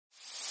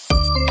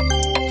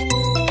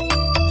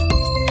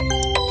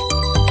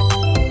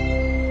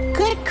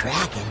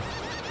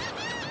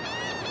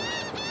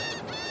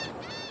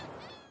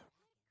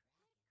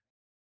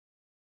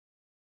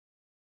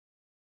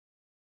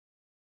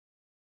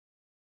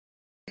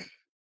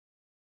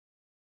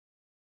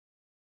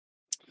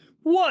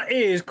What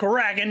is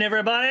cracking,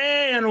 everybody?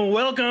 And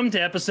welcome to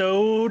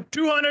episode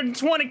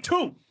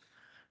 222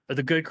 of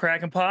the Good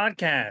Kraken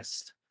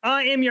Podcast.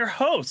 I am your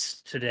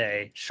host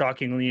today,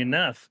 shockingly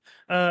enough,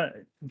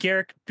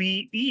 Garrick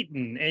B.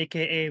 Eaton,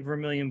 aka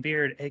Vermilion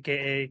Beard,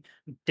 aka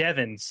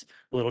Devon's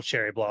Little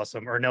Cherry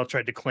Blossom. Ernell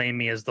tried to claim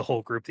me as the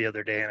whole group the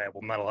other day, and I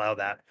will not allow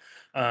that.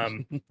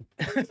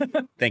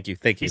 Thank you.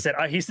 He said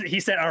he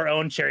said our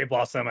own Cherry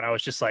Blossom, and I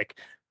was just like,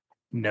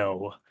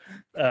 no.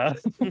 I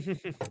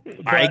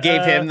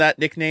gave him that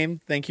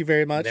nickname. Thank you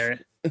very much. So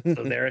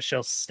there it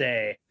shall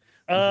stay.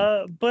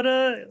 But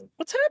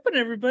what's happening,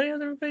 everybody?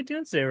 How's everybody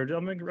doing today?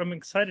 I'm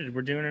excited.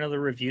 We're doing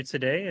another review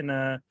today, and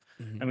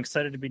I'm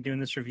excited to be doing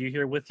this review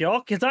here with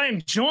y'all because I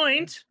am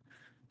joined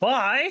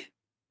by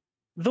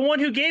the one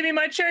who gave me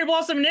my Cherry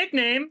Blossom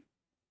nickname,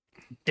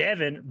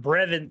 Devon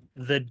Brevin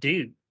the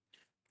Dude.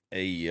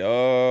 Hey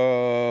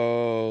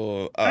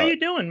yo, How you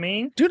doing,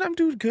 man? Dude, I'm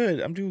doing good.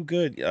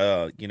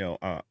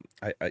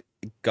 I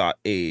got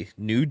a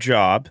new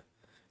job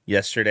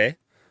yesterday.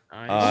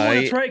 Oh,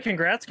 that's right.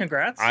 Congrats.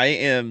 I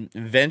am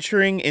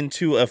venturing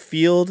into a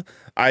field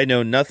I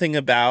know nothing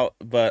about,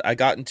 but I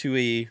got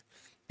into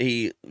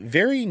a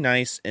very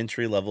nice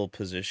entry level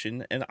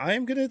position, and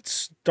I'm gonna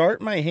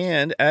start my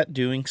hand at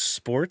doing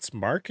sports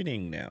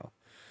marketing now,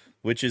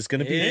 which is going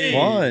to be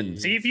fun.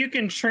 See if you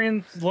can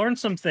learn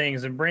some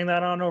things and bring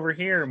that on over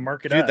here and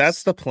market Dude, us.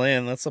 that's the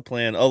plan.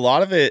 A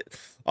lot of it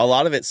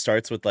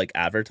starts with like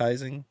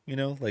advertising,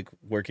 like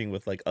working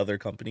with like other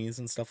companies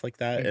and stuff like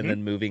that, and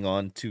then moving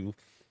on to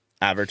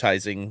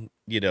advertising,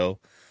 teams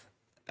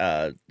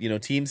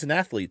and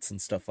athletes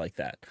and stuff like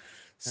that.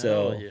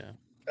 So yeah,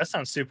 that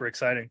sounds super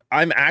exciting.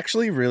 I'm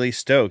actually really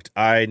stoked.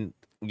 It's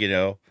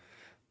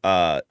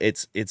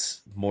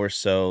more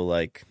so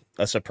like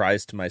a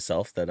surprise to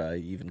myself that I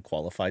even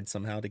qualified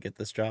somehow to get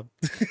this job.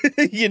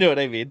 You know what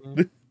I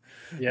mean?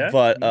 Yeah.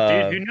 But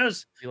dude, who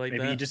knows? like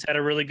Maybe that? you just had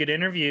a really good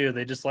interview.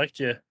 They just liked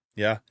you.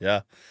 Yeah.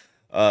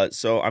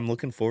 So I'm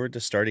looking forward to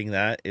starting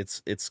that.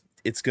 It's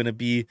gonna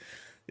be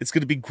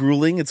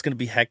grueling. It's gonna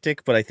be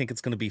hectic, but I think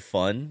it's gonna be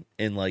fun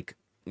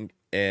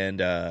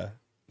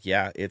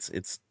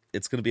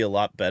it's gonna be a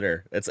lot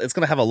better. It's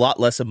gonna have a lot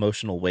less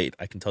emotional weight.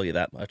 I can tell you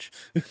that much.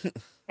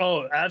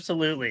 Oh,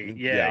 absolutely.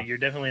 Yeah. You're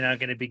definitely not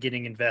going to be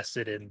getting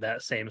invested in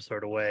that same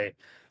sort of way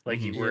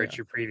like you were at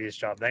your previous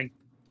job. Thank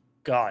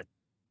God.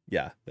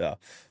 Yeah. But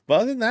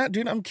other than that,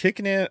 dude, I'm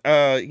kicking it.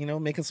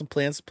 Making some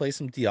plans to play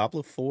some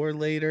Diablo 4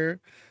 later.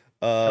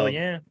 Oh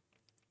yeah.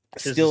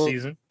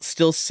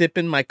 Still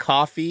sipping my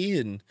coffee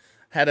and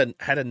had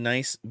a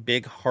nice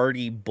big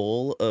hearty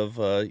bowl of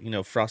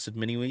frosted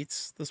mini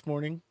wheats this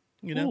morning.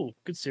 Ooh,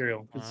 good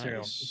cereal. Good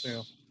Nice.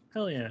 cereal.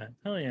 Hell yeah.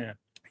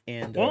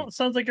 And well, it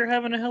sounds like you're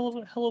having a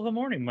hell of a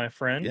morning, my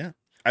friend. Yeah.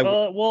 I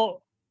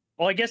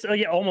guess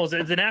almost.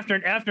 It's an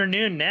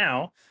afternoon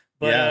now.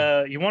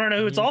 But you want to know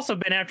who it's also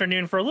been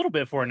afternoon for a little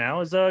bit for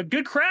now is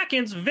Good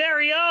Kraken's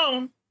very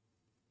own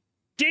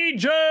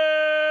DJ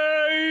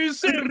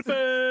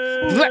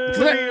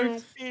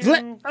Sinfin.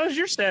 How's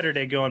your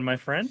Saturday going, my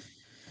friend?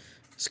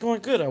 It's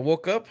going good. I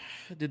woke up,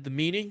 did the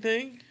meeting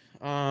thing.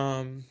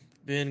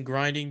 Been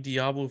grinding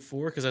Diablo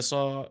 4 because I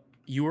saw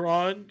you were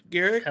on,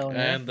 Garrick. Hell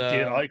yeah. And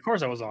dude, of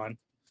course I was on.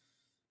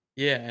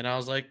 Yeah, and I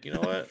was like, you know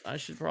what? I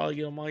should probably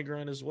get on my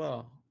grind as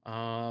well.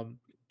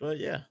 But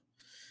yeah,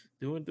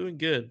 doing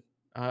good.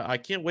 I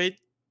can't wait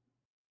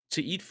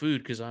to eat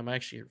food because I'm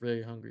actually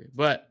very hungry.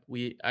 But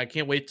I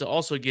can't wait to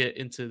also get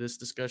into this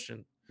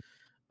discussion.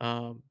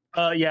 I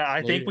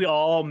think we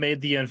all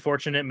made the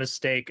unfortunate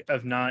mistake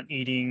of not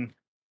eating.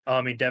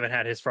 Devin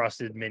had his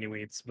frosted mini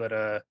wheats,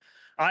 but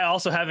I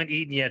also haven't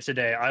eaten yet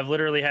today. I've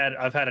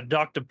had a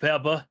Dr.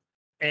 Pepper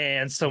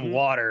and some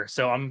water.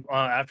 So I'm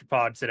after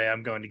pod today.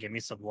 I'm going to give me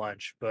some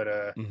lunch. But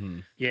I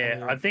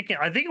think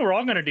we're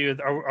all going to do.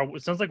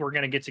 It sounds like we're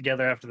going to get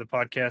together after the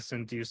podcast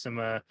and do some.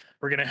 We're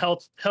going to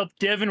help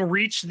Devin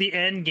reach the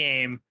end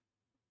game.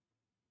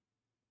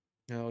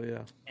 Hell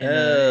yeah!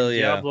 In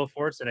Diablo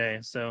 4 today.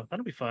 So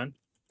that'll be fun.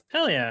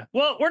 Hell yeah.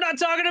 Well, we're not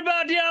talking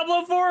about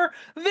Diablo 4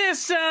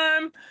 this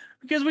time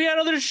because we got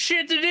other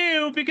shit to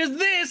do because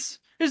this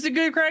is the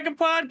Good Kraken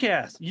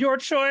Podcast, your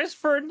choice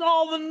for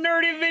all the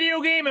nerdy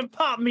video game and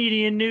pop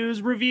media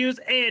news, reviews,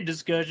 and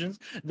discussions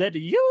that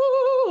you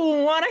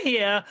want to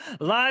hear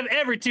live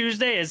every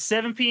Tuesday at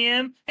 7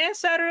 p.m. and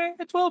Saturday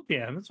at 12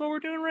 p.m. That's what we're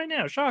doing right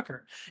now.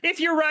 Shocker. If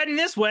you're riding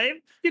this wave,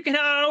 you can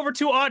head on over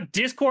to our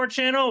Discord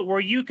channel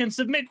where you can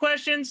submit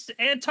questions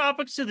and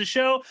topics to the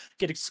show,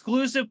 get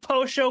exclusive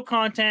post-show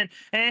content,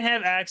 and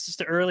have access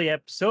to early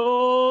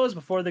episodes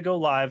before they go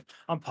live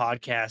on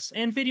podcasts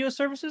and video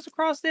services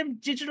across them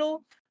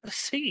digital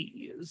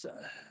seas.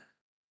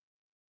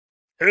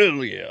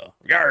 Hell yeah.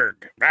 Yarg.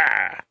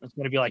 Ah. It's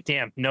going to be like,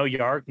 damn, no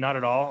yarg, not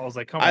at all. I was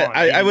like, come on.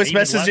 I was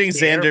messaging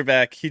Xander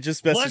back. He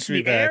just messaged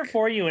me back. Air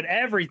for you and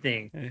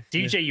everything.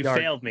 DJ, you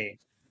failed me.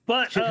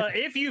 But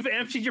if you've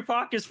emptied your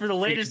pockets for the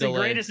latest and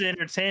delay. greatest in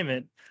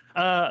entertainment,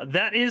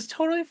 that is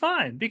totally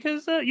fine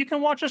because you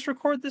can watch us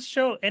record this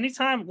show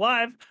anytime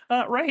live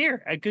right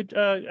here at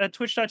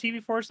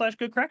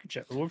twitch.tv/Good Kraken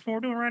Show. What we're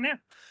doing right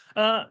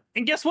now.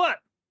 And guess what?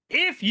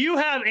 If you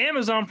have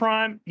Amazon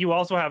Prime, you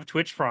also have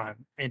Twitch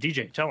Prime. And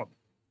DJ, tell them.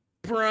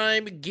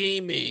 Prime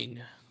Gaming.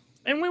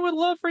 And we would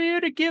love for you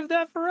to give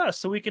that for us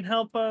so we can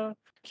help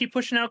keep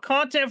pushing out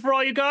content for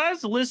all you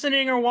guys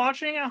listening or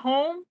watching at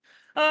home.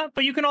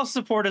 But you can also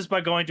support us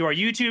by going to our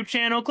YouTube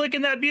channel,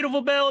 clicking that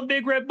beautiful bell and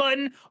big red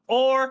button,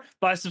 or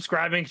by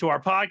subscribing to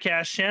our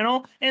podcast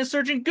channel and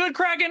searching Good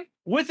Kraken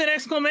with an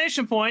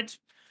exclamation point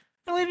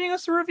and leaving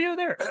us a review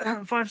there.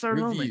 5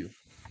 stars only.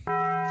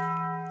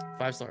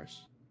 5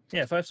 stars.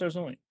 Yeah, 5 stars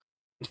only.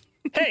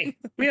 Hey,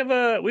 we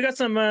got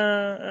some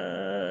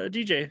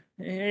DJ.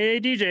 Hey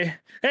DJ.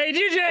 Hey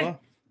DJ. Huh?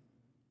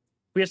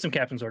 We have some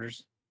captain's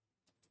orders.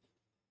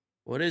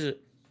 What is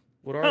it?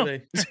 What are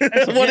they?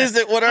 What is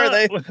it? What are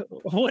they?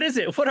 What is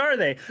it? What are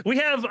they? We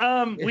have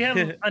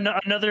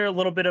another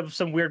little bit of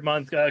some weird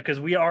month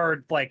because we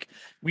are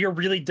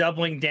really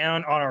doubling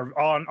down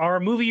on our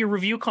movie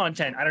review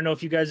content. I don't know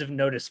if you guys have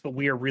noticed, but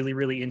we are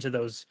really into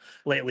those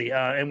lately,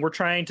 and we're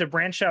trying to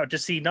branch out to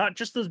see not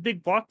just those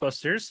big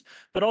blockbusters,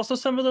 but also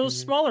some of those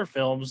smaller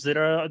films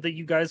that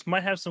you guys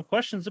might have some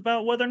questions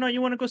about whether or not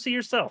you want to go see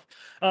yourself.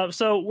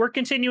 So we're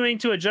continuing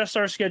to adjust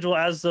our schedule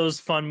as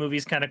those fun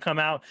movies kind of come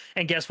out.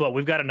 And guess what?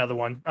 We've got another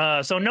one.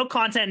 So no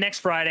content next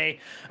Friday.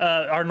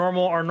 Our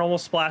normal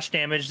splash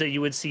damage that you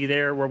would see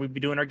there where we'd be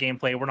doing our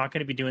gameplay. We're not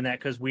going to be doing that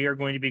because we are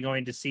going to be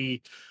going to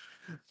see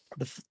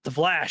the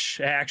Flash,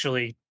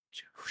 actually.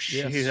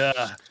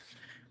 Yes.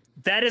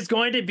 That is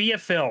going to be a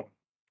film.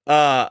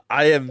 I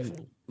am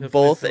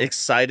both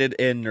excited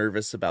and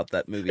nervous about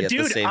that movie at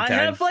the same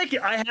time.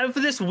 I have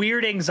this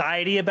weird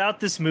anxiety about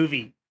this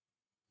movie.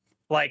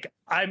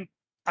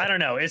 I don't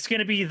know. It's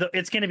gonna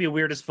be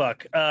weird as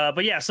fuck.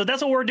 But yeah, so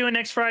that's what we're doing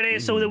next Friday,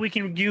 so that we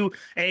can do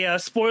a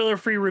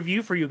spoiler-free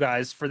review for you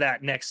guys for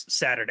that next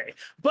Saturday.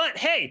 But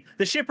hey,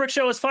 the Shipwreck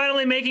Show is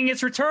finally making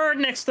its return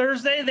next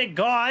Thursday. Thank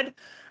God.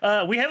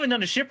 We haven't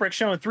done a Shipwreck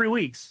Show in 3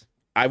 weeks.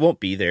 I won't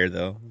be there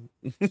though.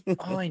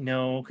 Oh, I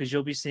know, because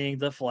you'll be seeing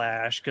the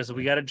Flash. Because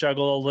we got to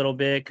juggle a little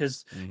bit.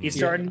 Because he's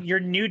starting your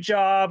new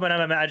job, and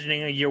I'm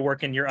imagining you're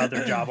working your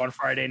other job on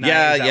Friday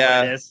night.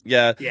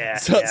 Yeah.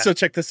 So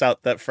check this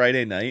out. That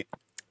Friday night,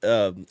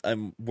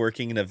 I'm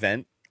working an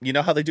event. You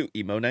know how they do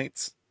emo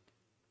nights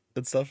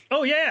and stuff?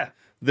 Oh yeah.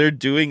 They're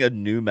doing a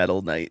new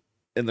metal night,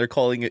 and they're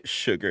calling it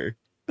Sugar.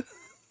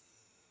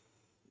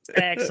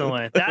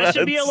 Excellent. That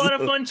should be a lot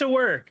of fun to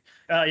work.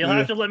 You'll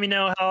have to let me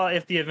know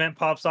if the event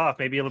pops off.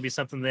 Maybe it'll be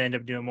something they end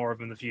up doing more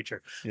of in the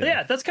future. But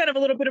yeah, that's kind of a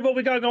little bit of what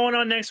we got going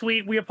on next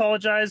week. We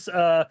apologize.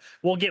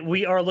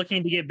 We are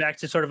looking to get back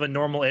to sort of a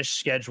normal-ish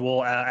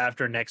schedule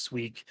after next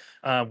week,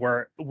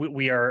 where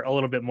we are a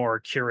little bit more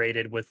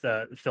curated with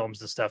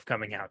films and stuff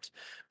coming out.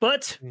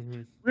 But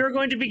we are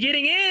going to be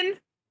getting in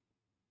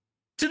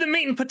to the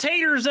meat and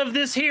potatoes of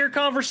this here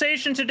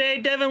conversation today.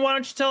 Devin, why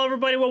don't you tell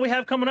everybody what we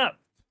have coming up?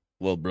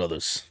 Well,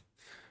 brothers,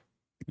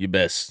 you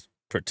best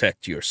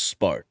protect your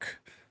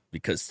spark,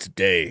 because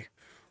today,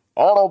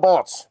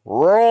 Autobots,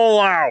 roll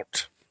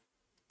out!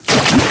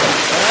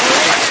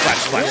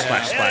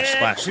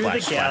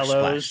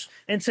 Splash.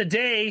 And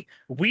today,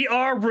 we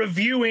are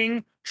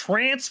reviewing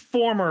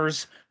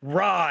Transformers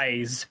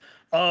Rise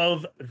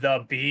of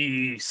the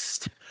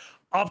Beast.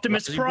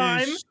 Optimus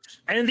Prime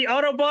and the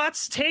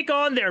Autobots take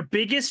on their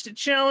biggest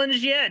challenge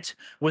yet,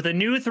 with a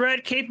new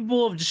threat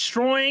capable of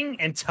destroying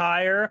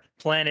entire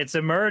planets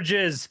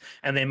emerges,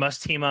 and they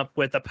must team up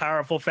with a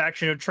powerful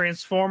faction of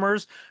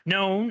Transformers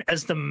known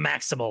as the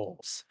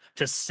Maximals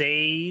to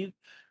save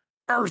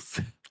Earth.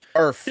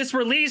 This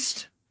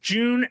released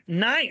June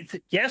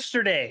 9th,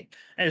 yesterday,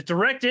 and is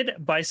directed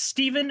by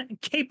Stephen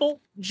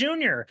Caple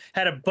Jr.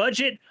 Had a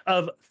budget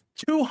of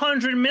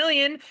 $200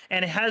 million,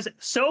 and it has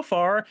so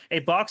far a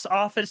box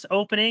office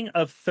opening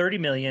of $30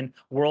 million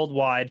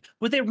worldwide,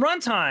 with a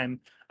runtime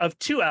of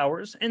 2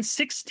 hours and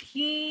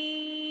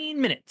 16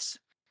 minutes.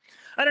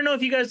 I don't know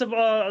if you guys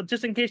have,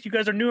 just in case you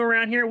guys are new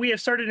around here, we have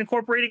started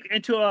incorporating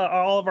into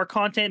all of our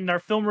content and our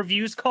film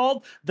reviews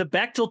called the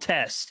Bechdel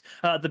Test.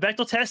 The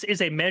Bechdel Test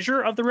is a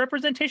measure of the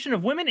representation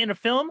of women in a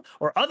film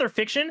or other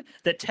fiction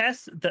that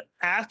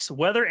asks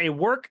whether a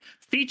work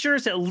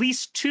features at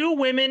least two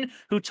women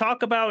who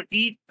talk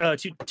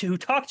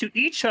to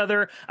each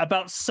other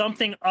about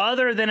something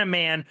other than a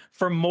man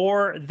for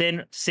more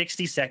than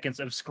 60 seconds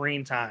of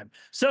screen time.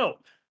 So,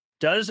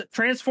 does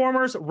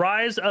Transformers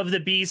Rise of the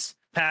Beast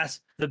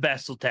pass the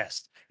Bechdel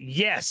test?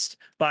 Yes,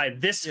 by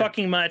this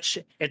fucking much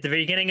at the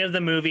beginning of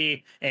the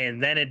movie,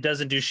 and then it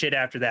doesn't do shit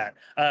after that.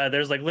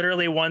 There's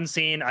literally one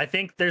scene. I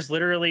think there's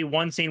literally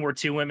one scene where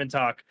two women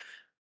talk,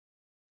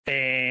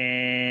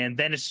 and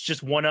then it's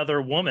just one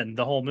other woman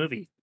the whole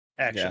movie.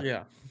 Actually,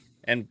 Yeah.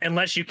 And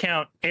unless you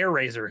count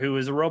AirRaiser, who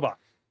is a robot.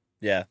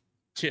 yeah,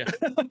 Yeah.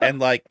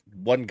 and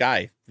one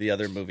guy, the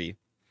other movie.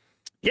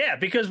 Yeah,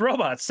 because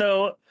robots.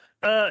 So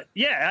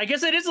yeah, I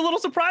guess it is a little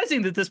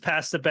surprising that this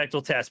passed the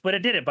Bechdel test, but it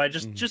did it by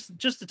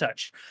just a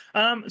touch.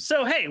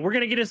 So hey, we're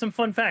gonna get into some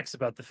fun facts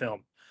about the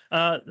film.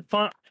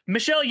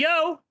 Michelle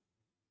Yeoh,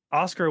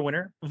 Oscar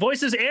winner,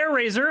 voices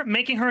Airazor,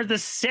 making her the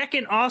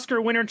second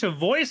Oscar winner to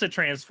voice a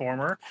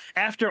Transformer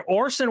after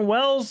Orson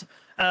Welles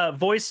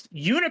voiced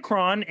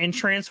Unicron in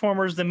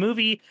Transformers the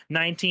movie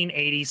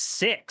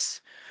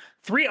 1986.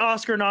 3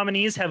 Oscar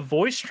nominees have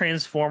voiced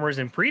Transformers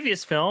in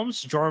previous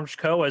films. George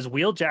Coe as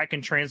Wheeljack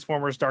in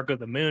Transformers Dark of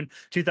the Moon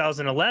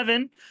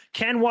 2011.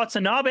 Ken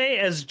Watanabe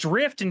as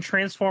Drift in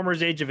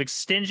Transformers Age of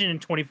Extinction in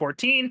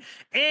 2014.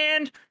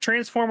 And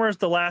Transformers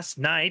The Last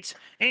Night.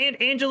 And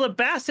Angela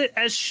Bassett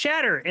as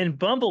Shatter in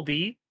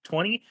Bumblebee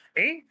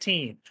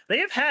 2018. They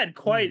have had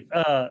quite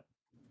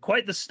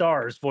the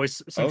stars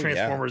voice some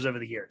Transformers over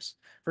the years,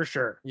 for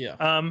sure.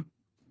 Yeah.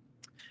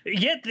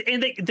 Yeah,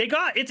 and they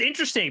got, it's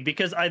interesting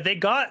because they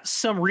got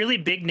some really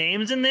big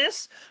names in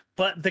this,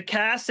 but the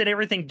cast and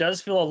everything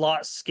does feel a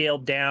lot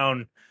scaled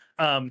down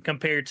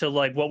compared to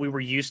like what we were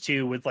used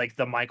to with like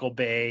the Michael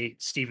Bay,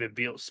 Steven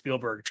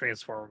Spielberg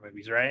Transformer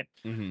movies, right?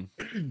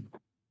 Mm-hmm.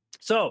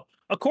 So,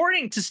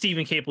 according to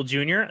Stephen Caple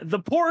Jr., the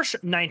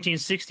Porsche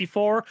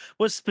 1964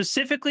 was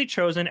specifically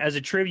chosen as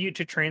a tribute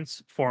to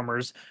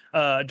Transformers,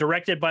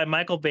 directed by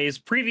Michael Bay's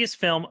previous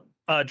film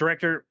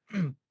director.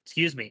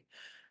 Excuse me.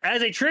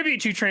 As a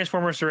tribute to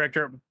Transformers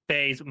director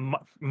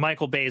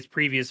Michael Bay's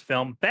previous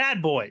film,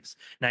 Bad Boys,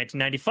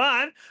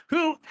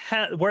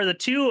 1995, where the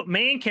 2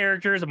 main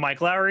characters,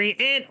 Mike Lowry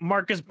and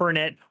Marcus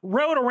Burnett,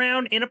 rode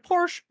around in a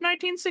Porsche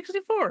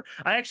 1964.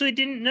 I actually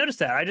didn't notice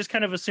that. I just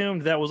kind of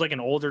assumed that was like an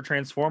older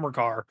Transformer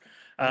car.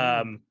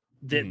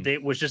 That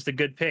was just a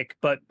good pick,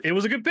 but it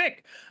was a good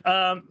pick.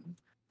 The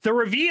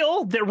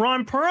reveal that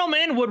Ron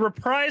Perlman would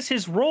reprise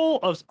his role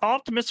of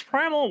Optimus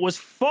Primal was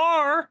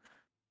far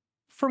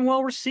from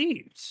well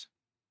received.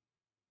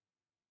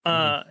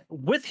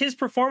 With his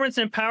performance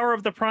and Power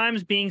of the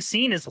Primes being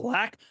seen as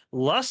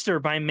lackluster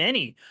by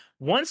many.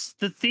 Once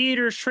the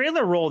theater's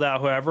trailer rolled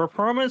out, however,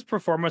 Perlman's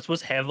performance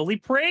was heavily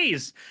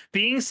praised,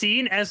 being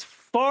seen as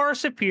far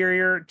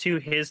superior to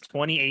his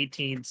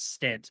 2018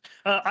 stint.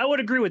 I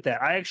would agree with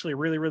that. I actually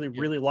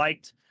really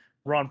liked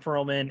Ron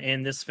Perlman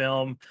in this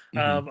film.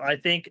 I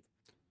think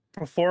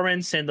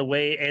performance and the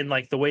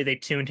way they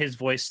tuned his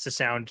voice to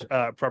sound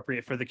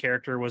appropriate for the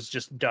character was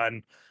just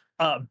done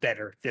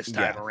better this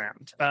time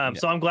around.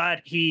 So I'm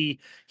glad he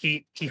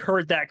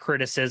heard that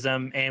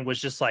criticism and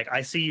was just like,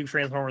 I see you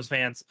Transformers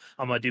fans,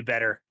 I'm gonna do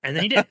better, and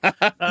then he did.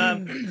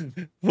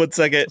 1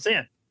 second. So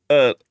yeah.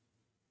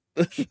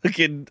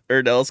 Fucking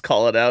Ernell's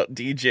calling out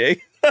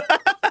DJ.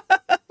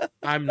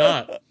 I'm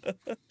not.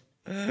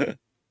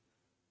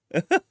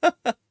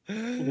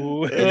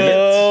 Ooh,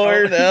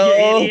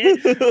 Ernell.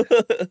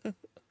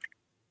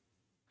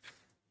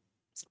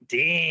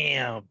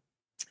 Damn.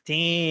 Do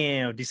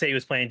you say he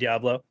was playing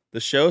Diablo? The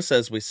show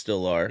says we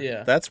still are.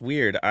 Yeah. That's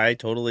weird. I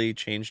totally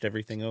changed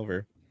everything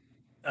over.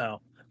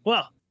 Oh,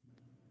 well.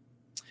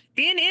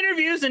 In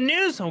interviews and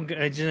news, I'm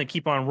just gonna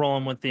keep on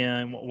rolling with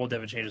the. We'll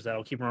definitely change that.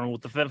 I'll keep rolling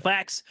with the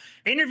facts.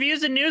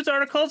 Interviews and news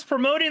articles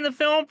promoting the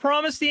film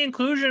promise the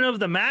inclusion of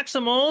the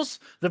Maximals,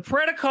 the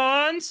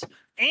Predacons,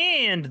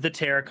 and the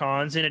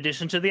Terracons, in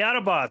addition to the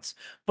Autobots.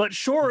 But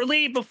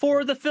shortly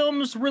before the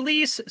film's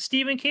release,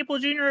 Stephen Caple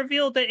Jr.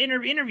 revealed that in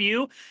an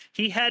interview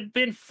he had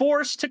been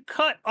forced to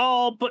cut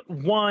all but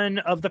one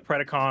of the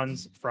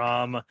Predacons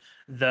from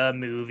the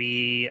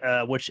movie,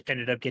 which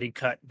ended up getting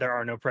cut. There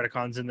are no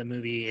Predacons in the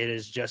movie. It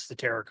is just the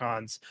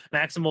Terracons,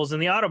 Maximals,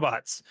 and the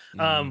Autobots,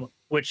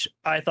 which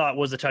I thought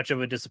was a touch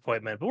of a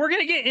disappointment. But we're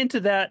going to get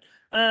into that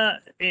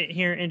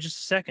here in just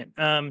a second.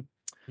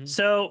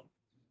 So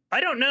I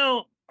don't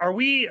know.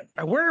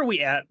 Where are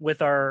we at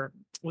with our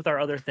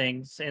other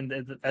things,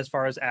 and as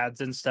far as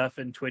ads and stuff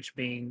and Twitch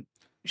being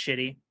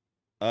shitty?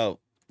 Oh,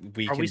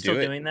 are we still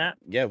doing that?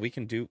 Yeah, we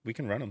can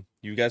run them.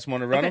 You guys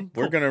want to run them?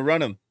 Cool. We're gonna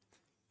run them.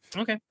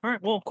 Okay, all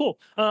right. Well, cool.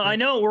 I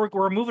know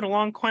we're moving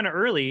along kind of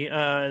early.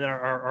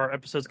 Our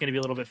episode's going to be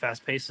a little bit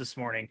fast paced this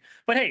morning,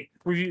 but hey,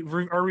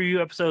 our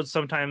review episodes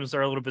sometimes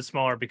are a little bit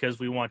smaller because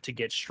we want to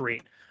get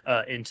straight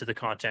into the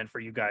content for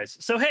you guys.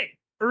 So hey,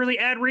 early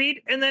ad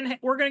read, and then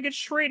we're going to get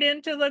straight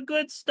into the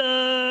good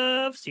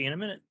stuff. See you in a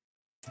minute.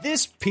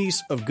 This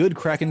piece of good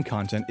Kraken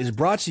content is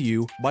brought to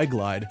you by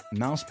Glide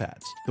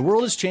mousepads. The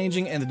world is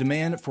changing, and the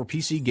demand for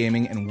PC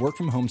gaming and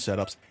work-from-home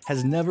setups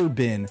has never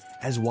been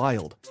as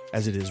wild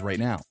as it is right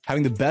now.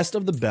 Having the best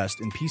of the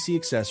best in PC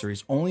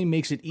accessories only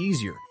makes it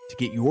easier to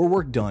get your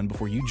work done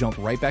before you jump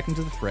right back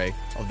into the fray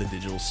of the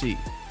digital sea.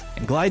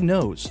 And Glide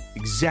knows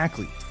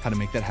exactly how to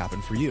make that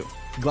happen for you.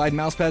 Glide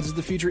Mousepads is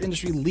the future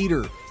industry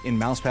leader in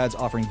mousepads,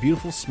 offering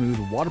beautiful, smooth,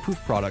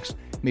 waterproof products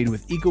made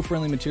with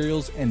eco-friendly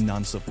materials and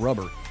non-slip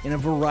rubber in a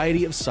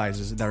variety of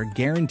sizes that are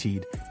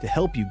guaranteed to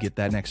help you get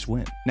that next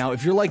win. Now,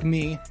 if you're like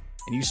me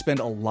and you spend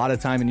a lot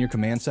of time in your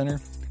command center,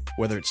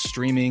 whether it's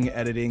streaming,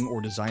 editing,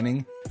 or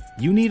designing,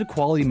 you need a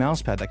quality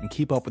mousepad that can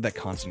keep up with that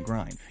constant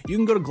grind. You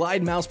can go to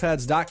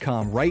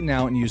glidemousepads.com right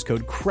now and use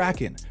code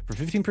KRAKEN for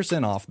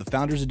 15% off the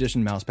Founders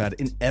Edition mousepad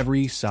in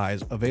every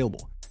size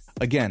available.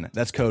 Again,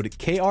 that's code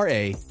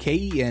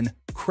KRAKEN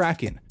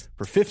Kraken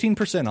for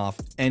 15% off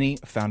any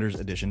Founders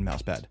Edition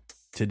mousepad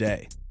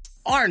today.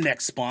 Our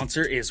next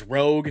sponsor is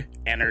Rogue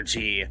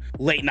Energy.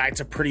 Late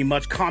nights are pretty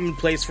much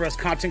commonplace for us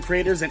content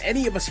creators, and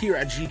any of us here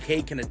at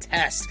GK can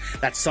attest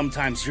that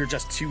sometimes you're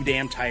just too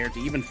damn tired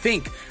to even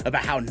think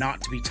about how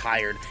not to be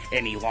tired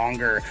any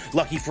longer.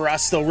 Lucky for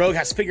us, though, Rogue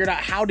has figured out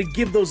how to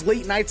give those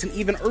late nights and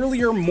even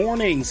earlier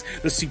mornings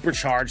the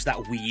supercharge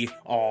that we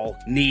all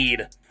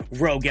need.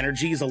 Rogue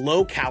Energy is a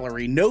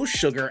low-calorie,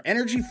 no-sugar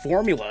energy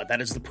formula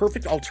that is the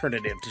perfect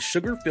alternative to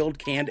sugar-filled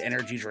canned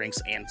energy drinks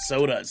and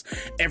sodas.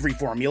 Every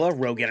formula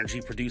Rogue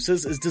Energy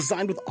produces is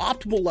designed with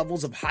optimal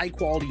levels of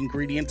high-quality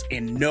ingredients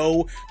and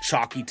no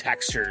chalky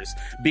textures.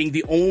 Being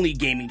the only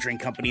gaming drink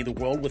company in the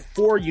world with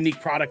 4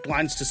 unique product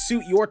lines to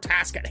suit your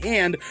task at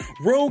hand,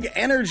 Rogue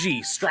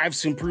Energy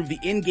strives to improve the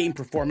in-game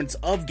performance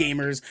of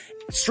gamers,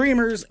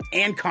 streamers,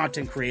 and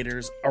content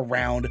creators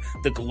around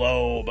the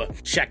globe.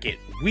 Check it.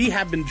 We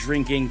have been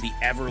drinking the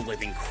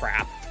ever-living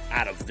crap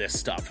out of this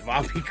stuff. If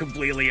I'll be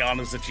completely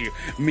honest with you,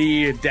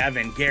 me,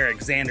 Devin, Garrick,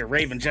 Xander,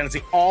 Raven,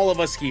 Genesee, all of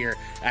us here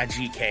at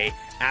GK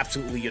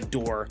absolutely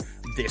adore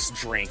this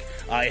drink.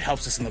 It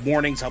helps us in the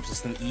mornings, helps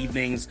us in the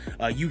evenings.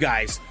 You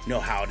guys know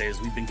how it is.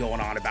 We've been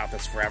going on about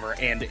this forever,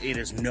 and it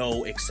is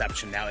no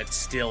exception now. It's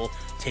still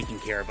taking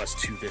care of us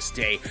to this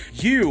day.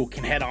 You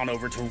can head on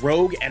over to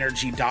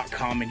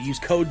rogueenergy.com and use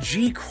code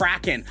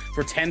GKRAKEN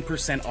for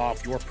 10%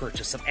 off your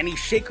purchase of any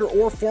shaker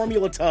or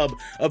formula tub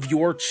of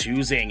your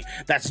choosing.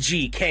 That's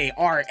GKRAKEN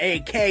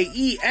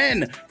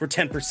for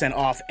 10%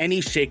 off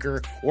any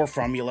shaker or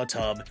formula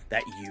tub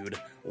that you'd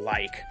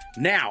like.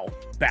 Now,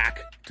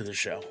 back to the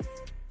show.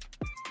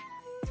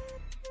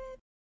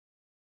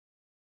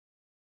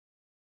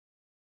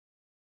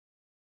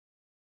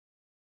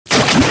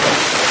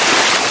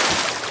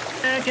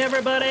 Back,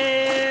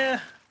 everybody,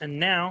 and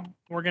now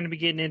we're going to be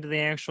getting into the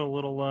actual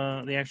little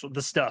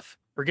the stuff.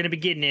 We're going to be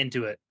getting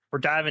into it. We're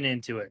diving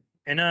into it.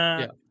 And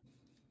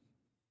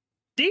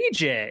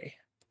DJ,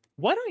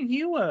 why don't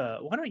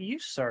you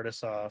start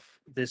us off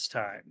this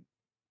time?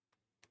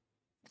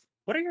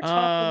 What are your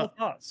top little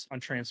thoughts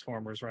on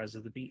Transformers: Rise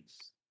of the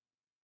Beast?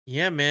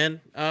 Yeah,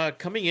 man.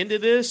 Coming into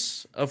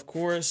this, of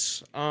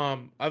course,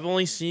 I've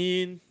only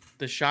seen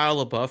the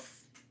Shia LaBeouf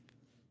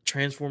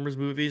Transformers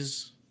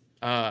movies.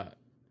 I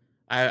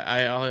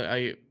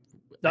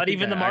not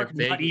even the Mark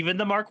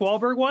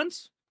Wahlberg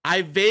ones.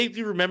 I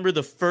vaguely remember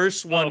the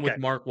first one with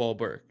Mark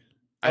Wahlberg.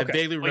 I Okay.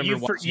 vaguely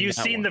remember. You've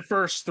seen the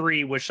first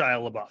 3 with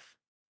Shia LaBeouf.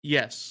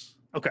 Yes.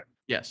 Okay.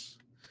 Yes.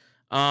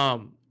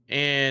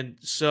 And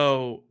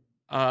so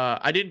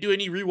I didn't do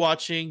any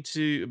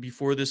rewatching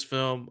before this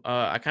film.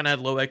 I kind of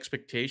had low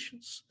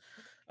expectations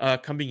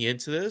coming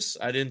into this.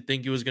 I didn't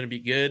think it was going to be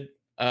good.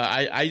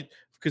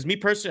 Because me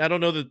personally, I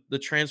don't know the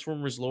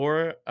Transformers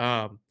lore.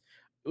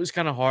 It was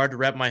kind of hard to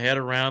wrap my head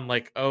around.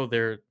 Like, oh,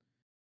 they're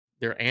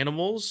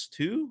animals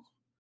too.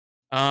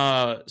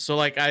 So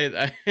like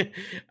I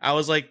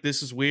was like,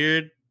 this is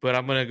weird, but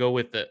I'm gonna go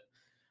with it.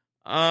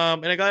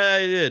 And I got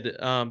I did.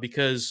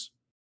 Because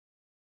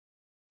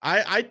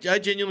I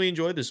genuinely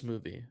enjoyed this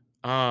movie.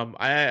 I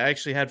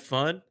actually had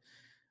fun.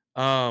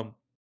 I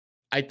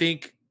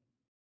think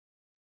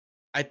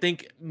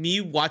me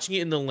watching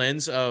it in the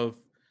lens of,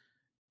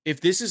 if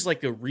this is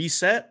like a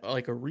reset,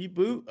 like a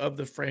reboot of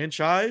the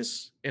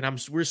franchise, and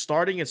we're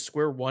starting at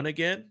square one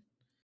again,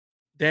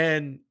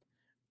 then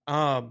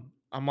I'm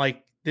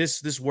like,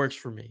 this works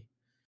for me.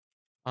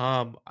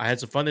 I had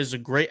some fun. There's a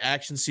great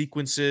action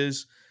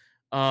sequences.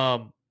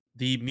 The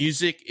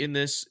music in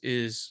this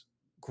is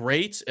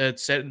great.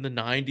 It's set in the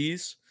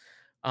 90s.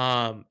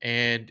 And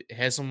it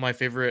has some of my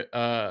favorite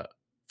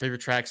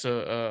tracks,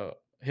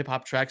 hip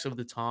hop tracks of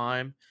the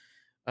time,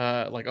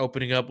 like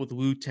opening up with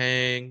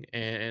Wu-Tang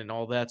and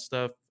all that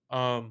stuff.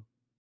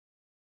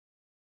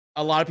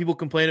 A lot of people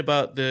complain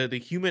about the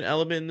human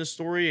element in the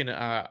story, and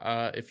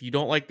if you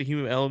don't like the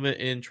human element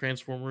in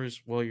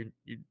Transformers, well, you're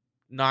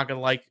not gonna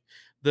like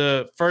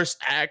the first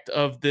act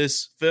of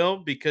this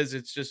film, because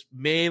it's just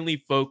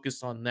mainly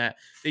focused on that.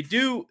 They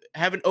do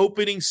have an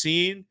opening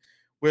scene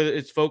where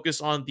it's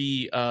focused on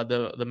the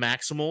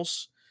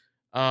Maximals,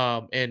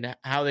 and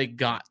how they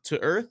got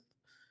to Earth,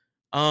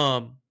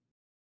 and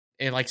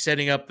like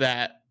setting up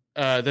that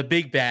the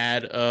big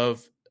bad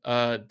of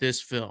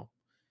this film,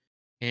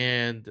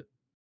 and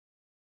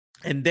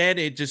then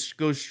it just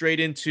goes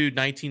straight into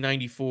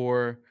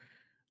 1994,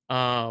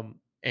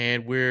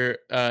 and we're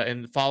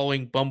and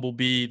following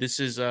Bumblebee.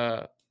 This is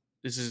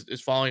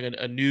following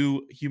a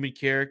new human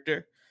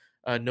character,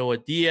 Noah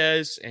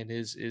Diaz, and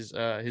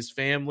his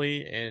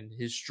family, and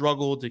his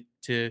struggle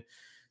to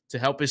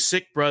help his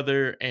sick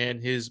brother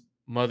and his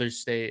mother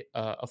stay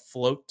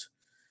afloat,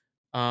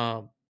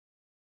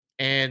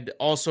 and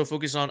also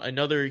focus on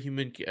another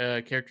human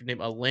character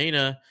named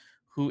Elena,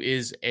 who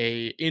is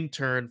a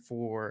intern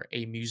for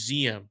a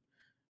museum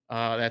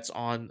that's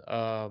on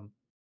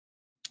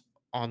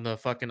the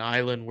fucking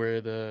island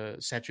where the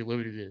Statue of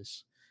Liberty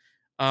is.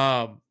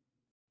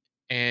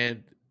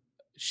 And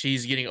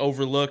she's getting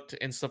overlooked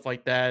and stuff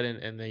like that,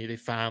 and they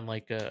found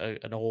like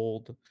an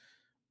old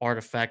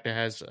artifact that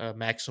has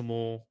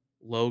maximal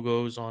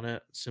logos on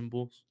it,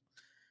 symbols.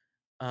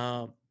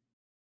 Um,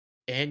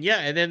 and yeah,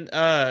 and then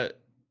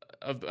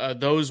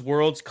those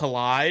worlds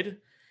collide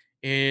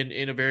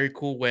in a very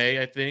cool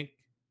way. I think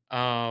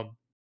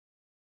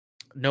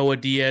Noah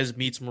Diaz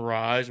meets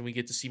Mirage, and we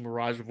get to see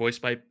Mirage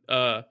voiced by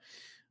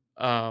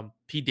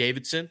Pete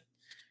Davidson.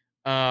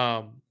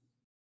 And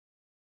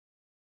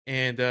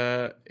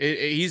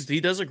he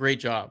does a great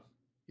job.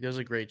 He does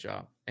a great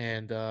job.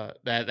 And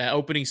that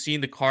opening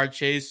scene, the car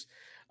chase,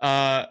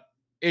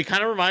 it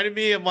kind of reminded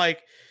me of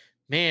like,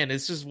 man,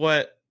 this is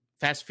what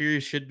Fast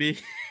Furious should be.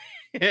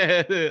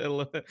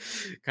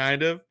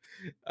 Kind of.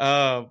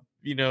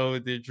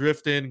 The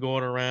drifting,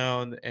 going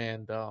around,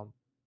 and the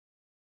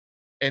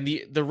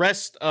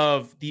rest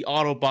of the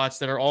Autobots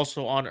that are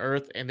also on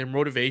Earth and their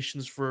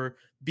motivations for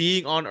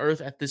being on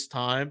Earth at this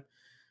time.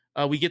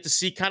 We get to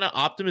see kind of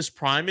Optimus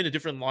Prime in a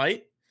different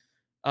light,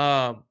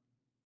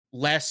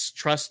 less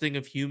trusting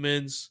of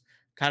humans,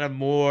 kind of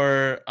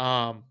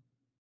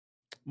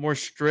more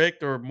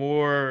strict or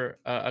more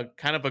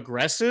kind of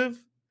aggressive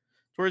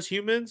towards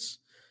humans,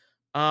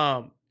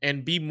 and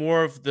be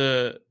more of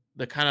the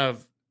kind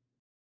of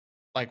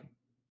like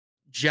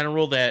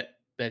general that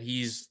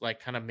he's like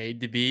kind of made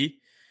to be.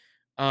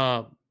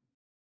 And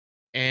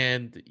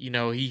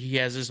he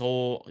has his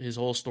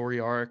whole story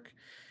arc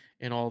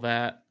and all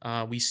that.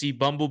 We see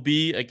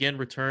Bumblebee again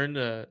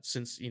return,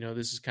 since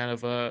this is kind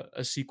of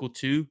a sequel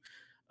to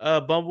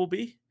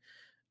Bumblebee.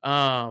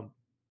 And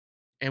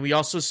we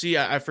also see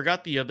I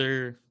forgot the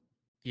other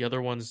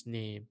one's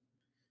name.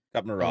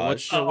 Got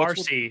Mirage.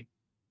 RC.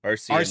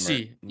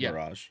 RC. Yeah.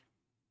 Mirage.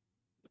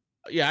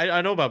 Yeah,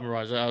 I know about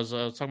Mirage. I was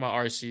talking about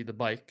RC, the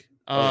bike.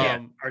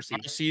 RC.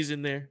 RC's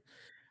in there.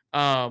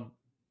 And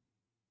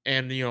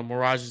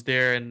Mirage is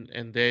there,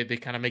 and they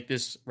kind of make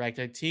this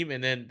ragtag team,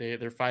 and then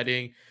they're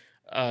fighting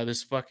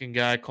this fucking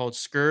guy called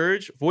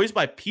Scourge, voiced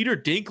by Peter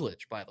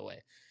Dinklage, by the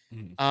way,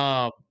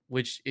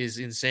 which is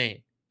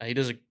insane. He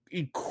does an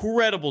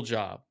incredible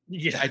job.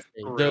 Yeah,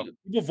 the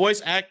people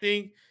voice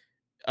acting,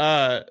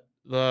 the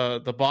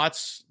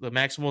bots, the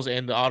Maximals,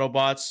 and the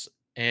Autobots,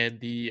 and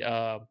the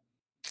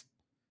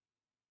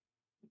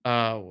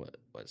what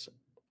is it?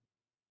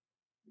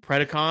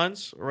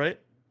 Predacons, right?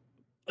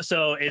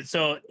 So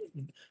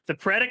the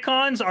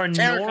Predacons are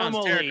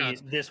normally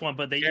this one,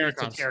 but they use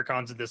the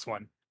Terracons in this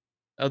one.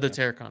 Oh, the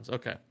Terracons.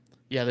 Okay.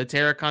 Yeah, the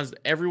Terracons.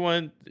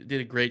 Everyone did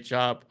a great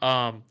job.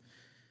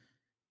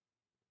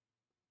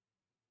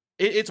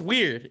 It's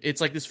weird.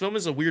 It's like this film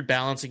is a weird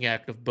balancing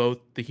act of both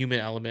the human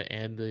element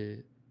and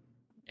the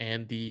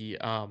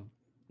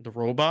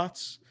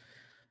robots.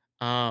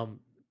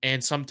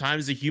 And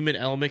sometimes the human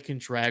element can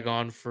drag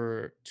on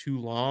for too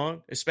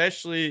long,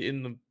 especially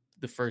in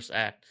the first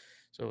act.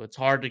 So it's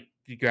hard to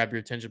grab your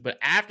attention. But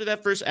after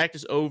that first act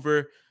is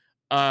over,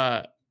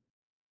 the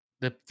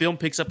film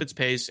picks up its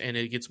pace and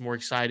it gets more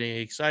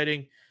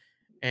exciting.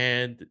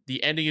 And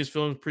the ending is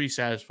filmed pretty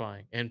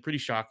satisfying and pretty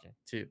shocking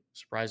too,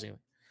 surprisingly.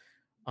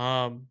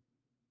 But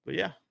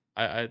yeah,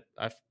 I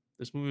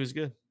this movie was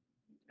good.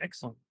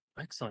 Excellent.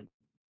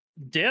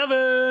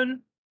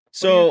 Devin,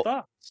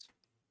 so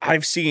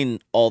I've seen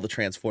all the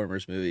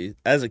Transformers movies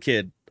as a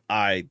kid.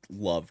 I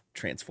loved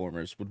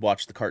Transformers, would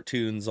watch the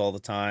cartoons all the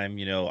time.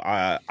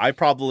 I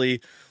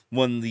probably,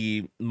 when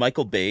the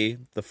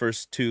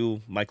first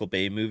two Michael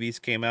Bay movies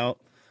came out,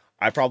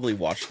 I probably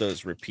watched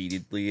those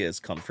repeatedly as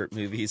comfort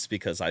movies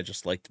because I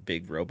just liked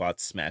big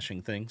robots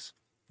smashing things,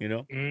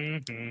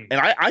 Mm-hmm.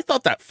 And I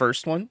thought that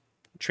first one,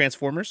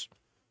 Transformers,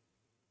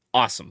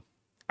 awesome.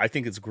 I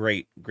think it's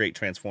great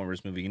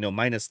Transformers movie,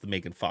 minus the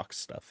Megan Fox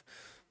stuff.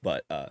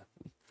 But,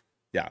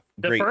 yeah.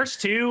 The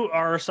first two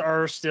are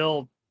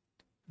still...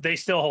 They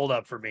still hold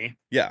up for me.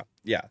 Yeah.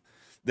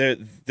 They're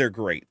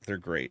great.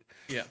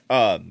 Yeah.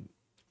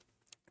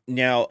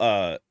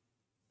 Now,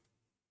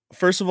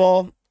 first of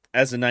all,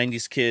 as a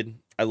 90s kid,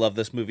 I love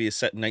this movie. It's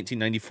set in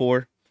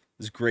 1994.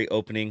 It's a great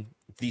opening.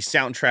 The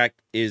soundtrack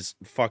is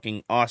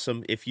fucking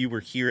awesome. If you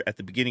were here at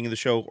the beginning of the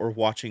show or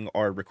watching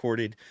our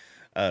recorded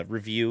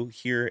review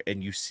here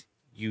and you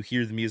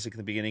hear the music in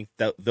the beginning,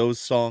 those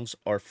songs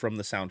are from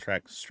the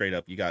soundtrack straight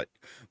up. You got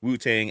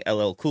Wu-Tang,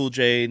 LL Cool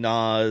J,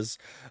 Nas,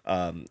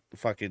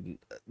 fucking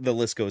the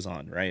list goes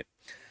on, right?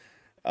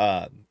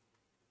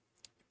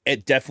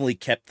 It definitely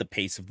kept the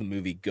pace of the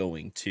movie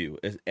going too,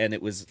 and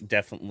it was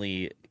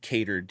definitely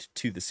catered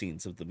to the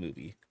scenes of the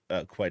movie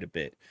quite a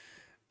bit.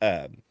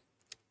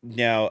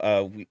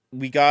 Now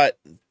we got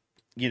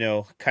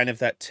kind of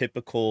that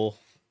typical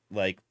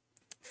like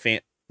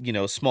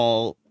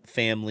small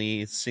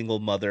family, single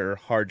mother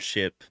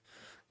hardship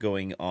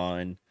going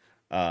on.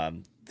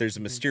 There's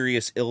a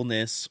mysterious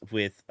illness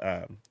with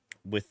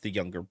the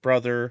younger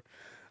brother.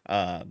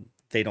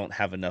 They don't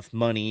have enough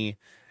money,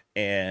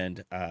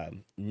 and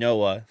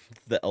Noah,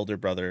 the elder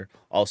brother,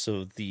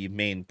 also the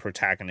main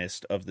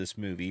protagonist of this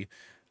movie,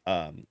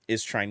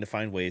 is trying to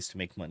find ways to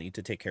make money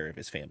to take care of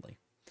his family.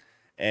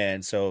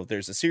 And so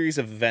there's a series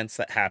of events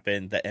that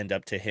happen that end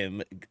up to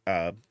him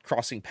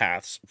crossing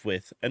paths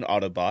with an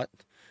Autobot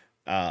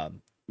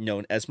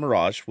known as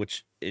Mirage,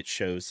 which it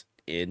shows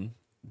in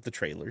the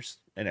trailers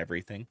and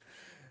everything.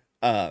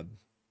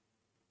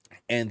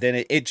 And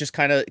then it just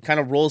kind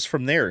of rolls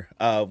from there.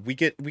 We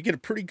get a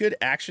pretty good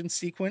action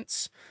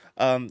sequence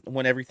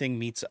when everything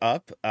meets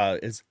up.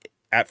 Is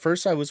at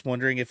first I was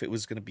wondering if it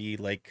was going to be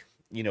like,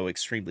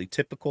 extremely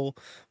typical,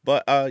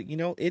 but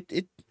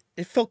it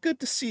felt good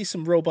to see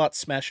some robots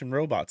smashing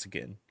robots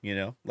again.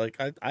 Like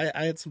I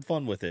had some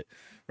fun with it,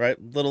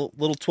 right? Little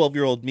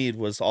 12-year-old me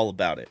was all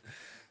about it.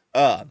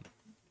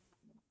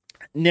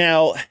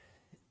 Now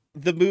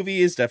the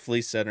movie is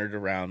definitely centered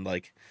around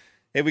like,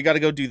 hey, we got to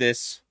go do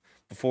this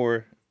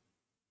before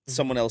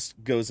someone else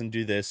goes and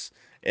do this,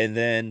 and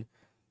then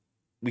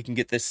we can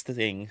get this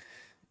thing,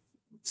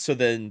 so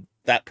then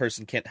that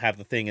person can't have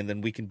the thing, and then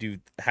we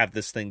can have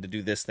this thing to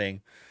do this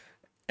thing.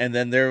 And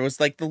then there was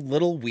like the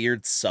little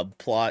weird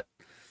subplot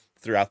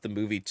throughout the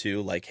movie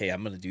too, like, hey,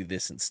 I'm gonna do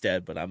this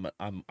instead, but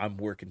I'm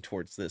working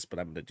towards this, but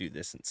I'm gonna do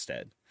this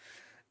instead.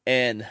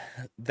 And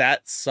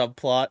that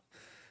subplot,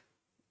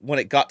 when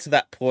it got to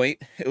that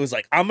point, it was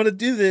like, I'm gonna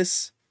do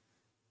this,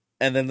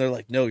 and then they're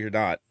like, no, you're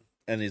not.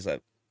 And he's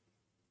like,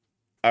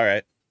 all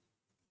right.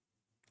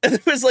 And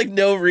there was like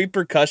no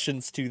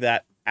repercussions to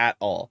that at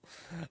all.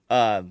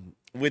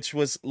 Which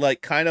was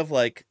like kind of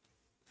like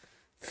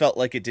felt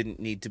like it didn't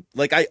need to,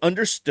 like, I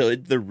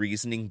understood the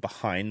reasoning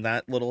behind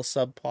that little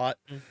subplot,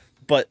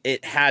 but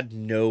it had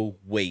no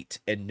weight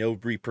and no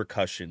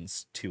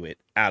repercussions to it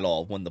at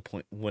all when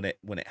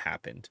it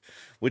happened,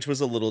 which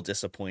was a little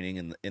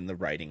disappointing in the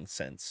writing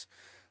sense.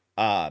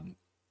 The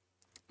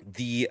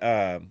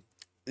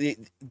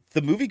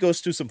movie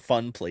goes to some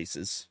fun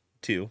places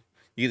too.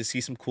 You get to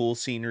see some cool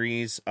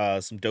sceneries,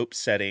 some dope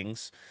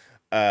settings.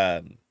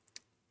 The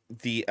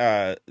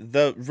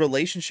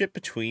relationship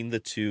between the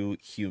two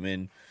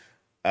human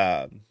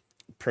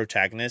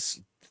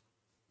protagonists,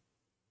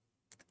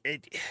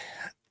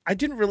 I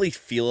didn't really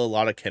feel a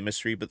lot of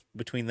chemistry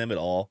between them at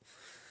all,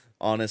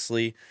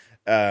 honestly.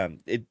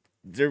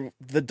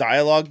 The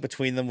dialogue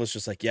between them was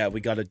just like, yeah,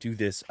 we got to do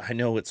this. I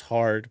know it's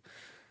hard,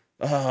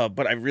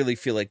 but I really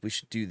feel like we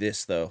should do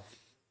this though.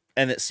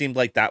 And it seemed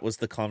like that was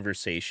the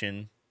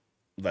conversation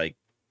like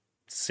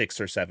 6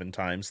 or 7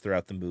 times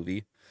throughout the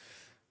movie,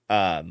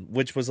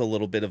 which was a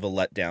little bit of a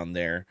letdown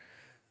there.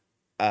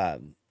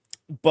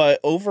 But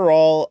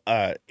overall,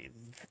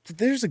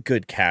 there's a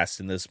good cast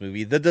in this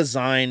movie. The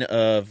design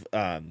of,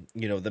 the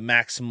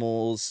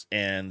Maximals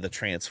and the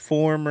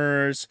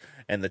Transformers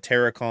and the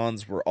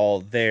Terracons were all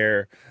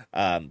there.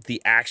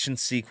 The action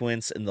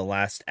sequence in the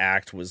last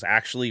act was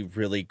actually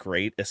really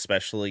great,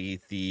 especially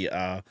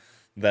the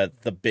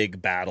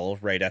big battle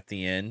right at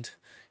the end.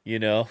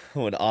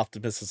 When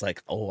Optimus is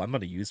like, oh, I'm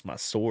going to use my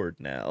sword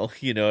now.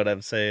 You know what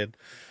I'm saying?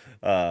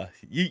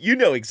 You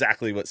know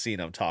exactly what scene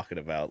I'm talking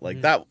about.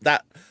 Like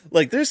that,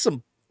 like there's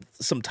some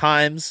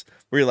times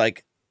where you're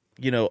like,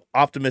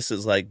 Optimus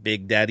is like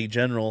Big Daddy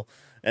General.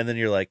 And then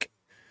you're like,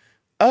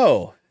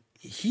 oh,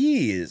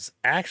 he is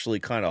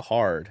actually kind of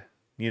hard,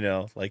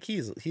 like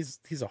he's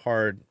a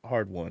hard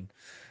one.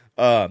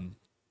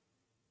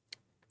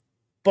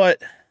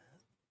 But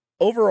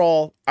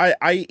overall,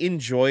 I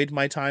enjoyed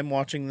my time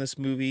watching this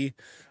movie.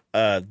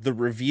 The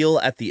reveal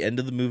at the end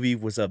of the movie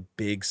was a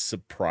big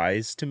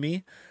surprise to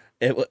me.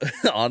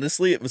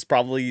 Honestly, it was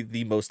probably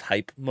the most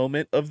hype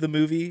moment of the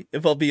movie,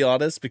 if I'll be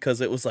honest, because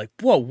it was like,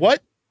 whoa,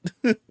 what?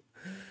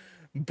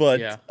 But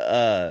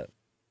yeah.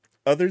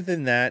 Other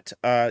than that,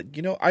 I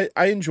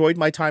enjoyed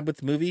my time with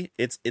the movie.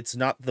 It's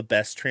not the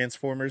best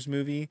Transformers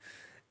movie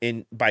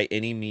by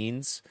any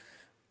means.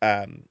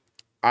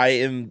 I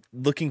am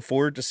looking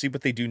forward to see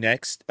what they do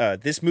next.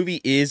 This movie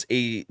is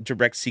a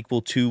direct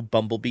sequel to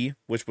Bumblebee,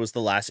 which was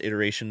the last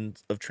iteration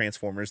of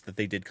Transformers that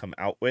they did come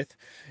out with.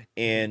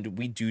 And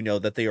we do know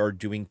that they are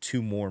doing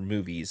 2 more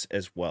movies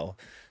as well.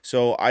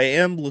 So I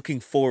am looking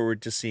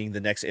forward to seeing the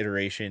next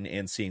iteration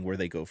and seeing where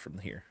they go from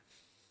here.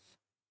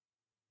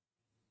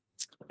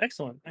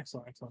 Excellent.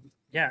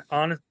 Yeah,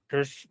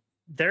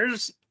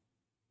 there's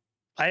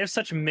I have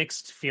such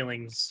mixed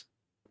feelings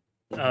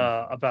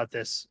about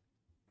this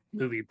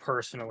movie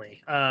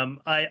personally.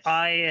 I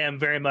am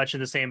very much in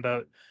the same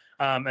boat.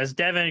 As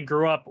Devin,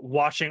 grew up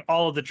watching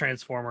all of the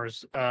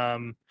Transformers.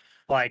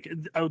 Like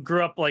I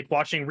grew up like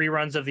watching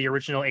reruns of the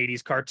original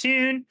 80s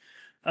cartoon.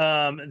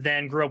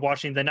 Then grew up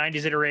watching the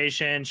 90s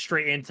iteration,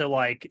 straight into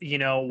like,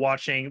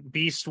 watching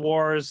Beast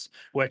Wars,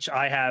 which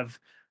I have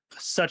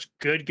such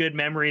good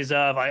memories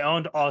of. I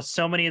owned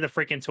so many of the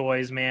freaking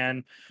toys,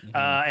 man.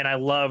 And I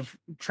love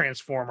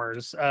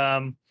Transformers.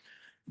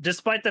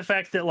 Despite the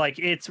fact that like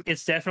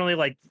it's definitely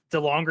like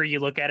the longer you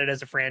look at it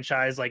as a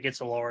franchise, like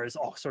its lore is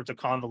all sorts of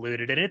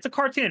convoluted, and it's a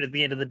cartoon at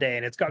the end of the day,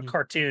 and it's got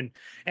cartoon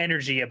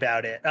energy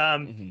about it.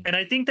 And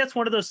I think that's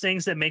one of those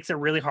things that makes it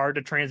really hard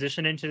to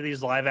transition into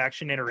these live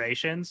action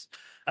iterations,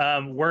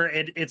 where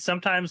it's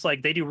sometimes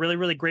like they do really,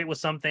 really great with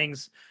some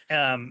things,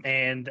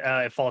 and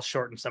it falls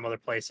short in some other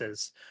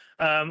places.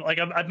 Like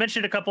I've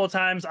mentioned a couple of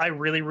times, I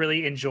really,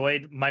 really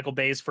enjoyed Michael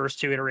Bay's first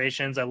two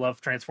iterations. I love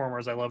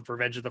Transformers. I loved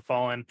Revenge of the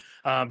Fallen.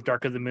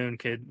 Dark of the Moon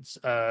could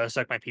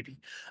suck my pee-pee.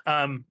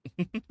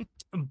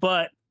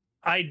 But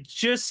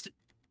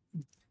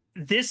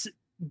this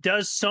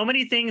does so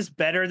many things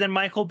better than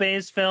Michael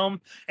Bay's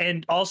film,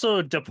 and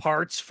also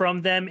departs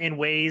from them in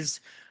ways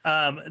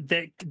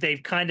that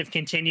they've kind of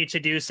continued to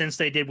do since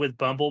they did with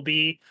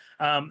Bumblebee.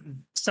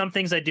 Some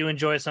things I do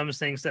enjoy, some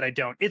things that I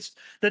don't. It's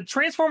the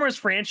Transformers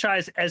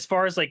franchise, as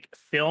far as like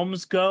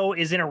films go,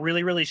 is in a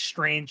really, really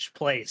strange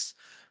place.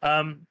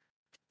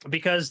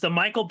 Because the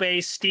Michael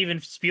Bay, Steven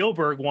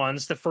Spielberg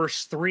ones, the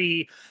first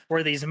three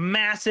were these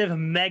massive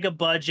mega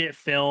budget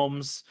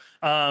films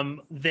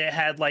that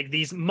had like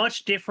these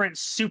much different,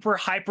 super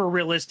hyper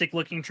realistic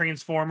looking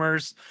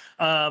Transformers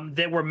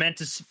that were meant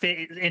to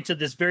fit into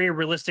this very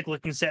realistic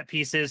looking set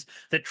pieces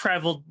that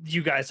traveled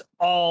you guys,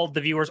 all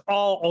the viewers,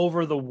 all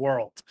over the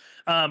world,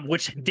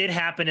 which did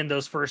happen in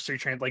those first three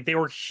trains. Like they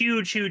were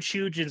huge, huge,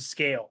 huge in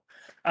scale.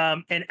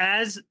 And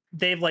as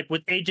they've like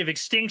with Age of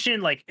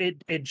Extinction, like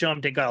it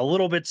jumped, it got a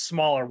little bit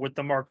smaller with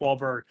the Mark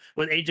Wahlberg,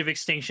 with Age of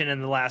Extinction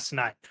and The Last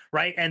Night,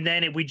 right? And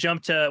then we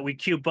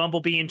cue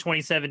Bumblebee in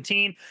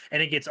 2017,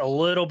 and it gets a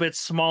little bit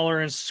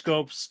smaller in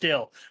scope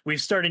still.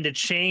 We've started to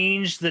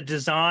change the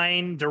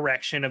design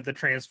direction of the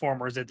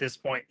Transformers at this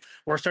point.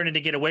 We're starting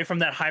to get away from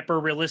that hyper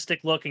realistic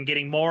look and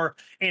getting more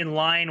in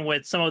line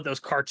with some of those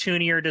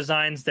cartoonier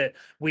designs that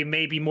we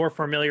may be more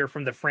familiar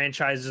from the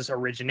franchise's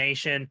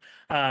origination,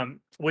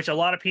 which a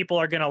lot of people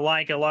are going to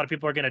like, a lot of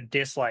people are going to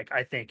dislike.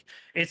 I think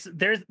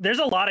there's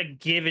a lot of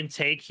give and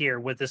take here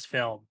with this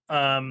film,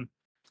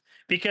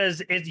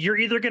 because you're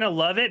either going to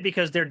love it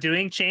because they're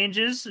doing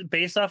changes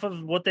based off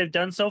of what they've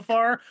done so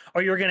far,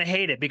 or you're going to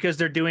hate it because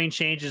they're doing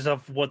changes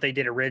of what they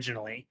did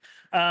originally.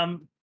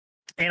 And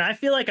I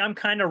feel like I'm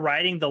kind of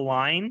riding the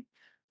line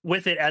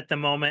with it at the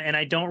moment, and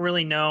I don't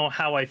really know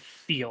how I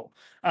feel,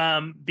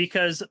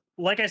 because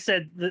like I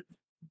said,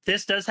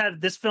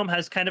 this film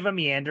has kind of a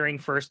meandering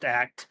first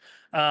act,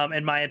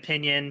 in my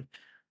opinion.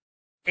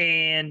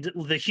 And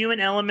the human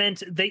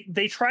element,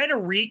 they try to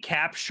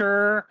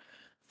recapture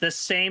the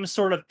same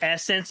sort of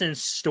essence and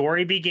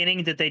story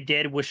beginning that they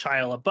did with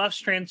Shia LaBeouf's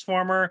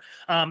Transformer,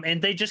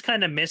 and they just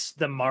kind of missed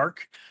the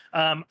mark.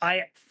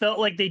 I felt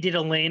like they did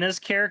Elena's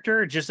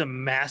character just a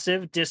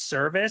massive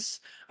disservice.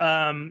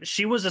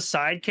 She was a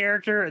side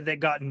character that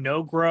got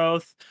no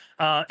growth,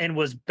 and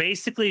was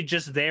basically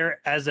just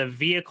there as a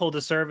vehicle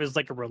to serve as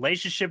like a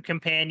relationship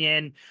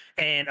companion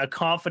and a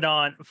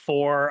confidant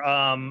for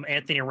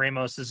Anthony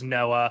Ramos's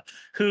Noah,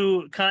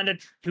 who kind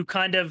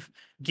of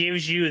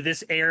gives you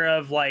this air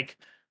of like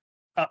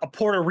a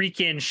Puerto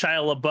Rican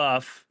Shia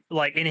LaBeouf,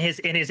 like in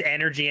his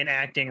energy and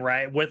acting,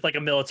 right, with like a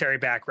military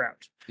background.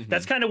 Mm-hmm.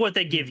 That's kind of what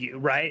they give you,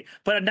 right?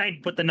 But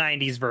the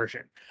 90s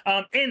version,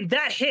 and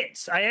that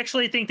hits. I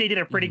actually think they did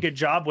a pretty good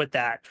job with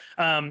that.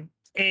 And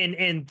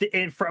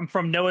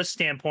from Noah's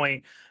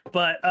standpoint,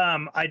 but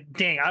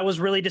I was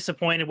really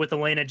disappointed with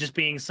Elena just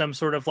being some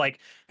sort of like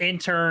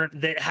intern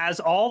that has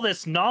all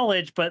this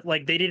knowledge, but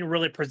like they didn't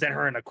really present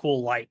her in a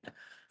cool light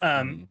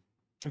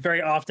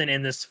very often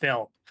in this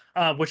film,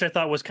 which I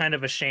thought was kind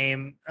of a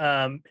shame.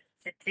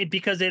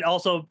 Because it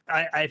also,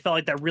 I felt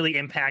like that really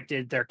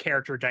impacted their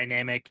character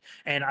dynamic,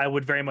 and I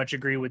would very much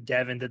agree with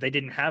Devin that they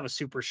didn't have a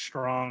super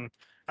strong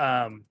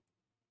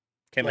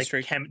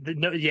chemistry. They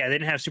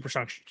didn't have super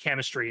strong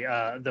chemistry,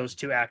 those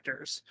two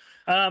actors.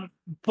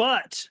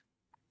 But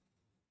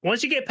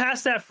once you get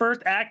past that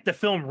first act, the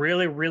film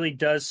really, really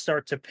does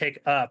start to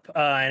pick up,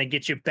 and it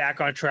gets you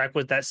back on track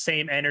with that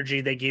same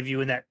energy they give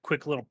you in that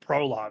quick little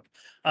prologue.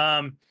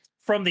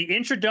 From the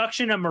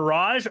introduction of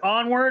Mirage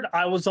onward,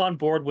 I was on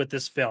board with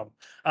this film.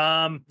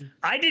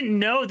 I didn't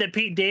know that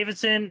Pete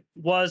Davidson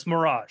was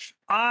Mirage.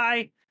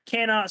 I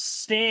cannot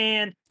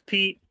stand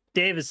Pete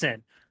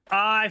Davidson.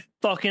 I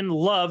fucking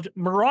loved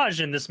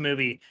Mirage in this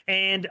movie.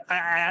 And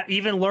I,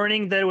 even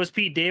learning that it was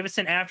Pete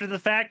Davidson after the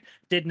fact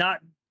did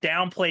not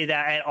downplay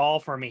that at all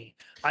for me.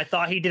 I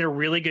thought he did a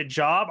really good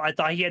job. I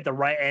thought he had the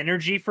right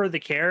energy for the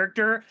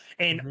character,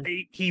 and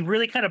he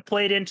really kind of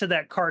played into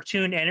that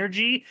cartoon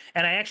energy.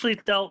 And I actually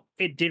felt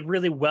it did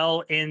really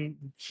well in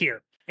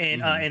here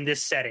and in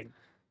this setting,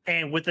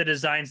 and with the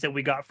designs that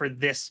we got for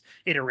this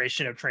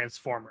iteration of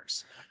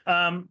Transformers.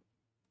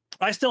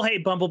 I still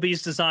hate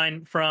Bumblebee's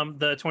design from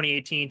the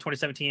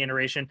 2018-2017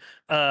 iteration,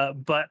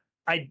 but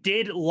I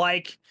did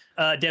like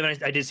Devin.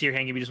 I did see your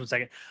hand. Give me just 1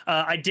 second.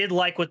 I did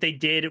like what they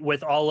did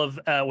with all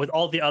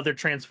the other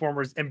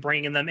Transformers and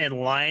bringing them in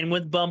line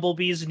with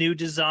Bumblebee's new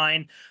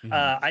design.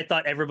 I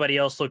thought everybody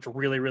else looked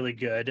really, really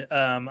good.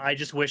 I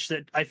just wish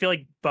that I feel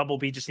like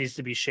Bumblebee just needs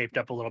to be shaped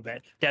up a little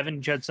bit.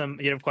 Devin,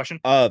 you have a question?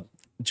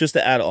 Just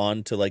to add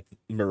on to like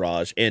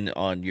Mirage and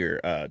on your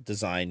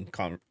design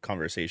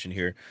conversation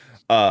here,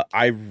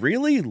 I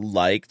really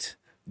liked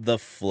the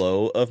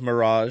flow of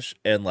Mirage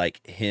and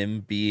like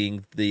him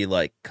being the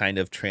like kind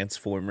of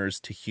Transformers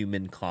to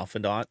human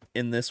confidant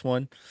in this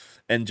one,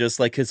 and just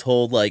like his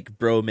whole like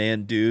bro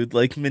man dude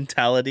like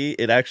mentality,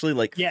 it actually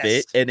like Yes.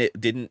 fit, and it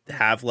didn't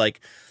have like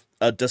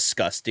a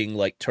disgusting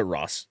like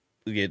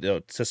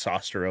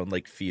testosterone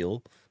like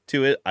feel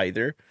to it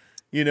either,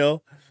 you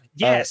know.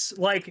 Yes,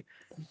 like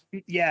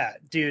yeah,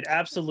 dude,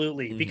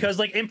 absolutely. Mhm. Because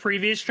like in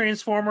previous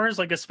Transformers,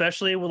 like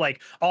especially with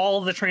like all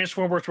of the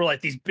Transformers were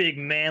like these big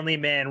manly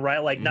men, right?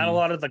 Like not a Mhm.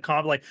 lot of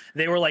the like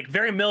they were like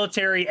very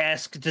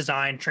military-esque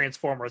design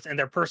Transformers, and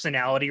their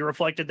personality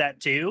reflected that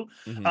too.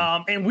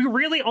 Mhm. And we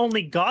really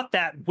only got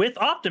that with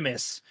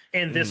Optimus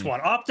in this Mhm.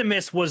 one.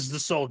 Optimus was the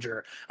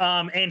soldier,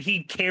 and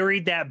he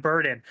carried that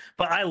burden.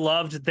 But I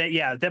loved that,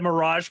 yeah, that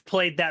Mirage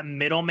played that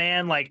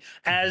middleman, like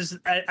as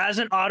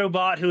an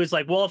Autobot who is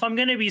like, well, if I'm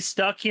gonna be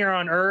stuck here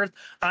on Earth,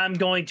 I'm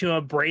going to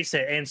embrace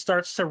it, and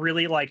starts to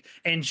really like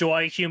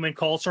enjoy human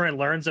culture and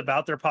learns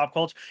about their pop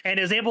culture, and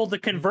is able to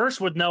converse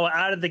with Noah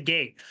out of the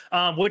gate,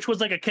 which was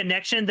like a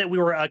connection that we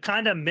were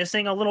kind of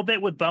missing a little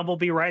bit with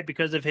Bumblebee, right?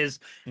 Because of his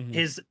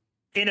Mhm.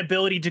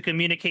 inability to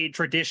communicate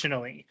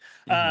traditionally.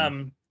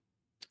 Mhm.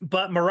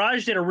 But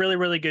Mirage did a really,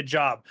 really good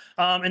job.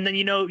 And then,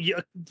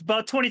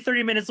 about 20,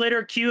 30 minutes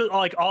later, cue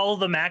like all of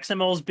the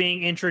Maximals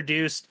being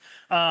introduced.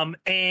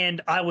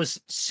 And I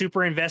was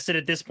super invested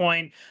at this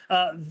point.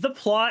 The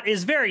plot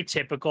is very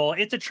typical.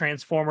 It's a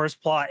Transformers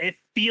plot. It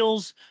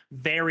feels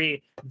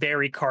very,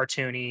 very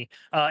cartoony.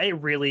 It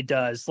really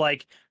does.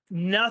 Like,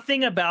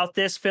 nothing about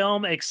this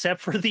film except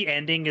for the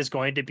ending is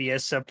going to be a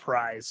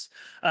surprise.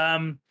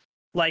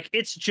 Like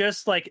it's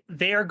just like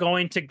they are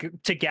going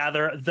to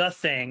gather the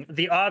thing,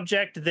 the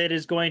object that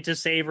is going to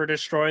save or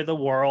destroy the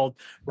world,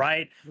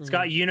 right? It's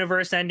got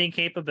universe-ending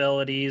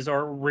capabilities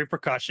or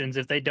repercussions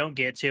if they don't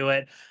get to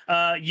it.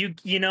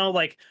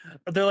 Like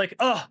they're like,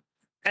 oh,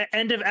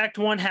 end of Act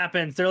One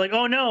happens. They're like,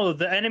 oh no,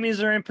 the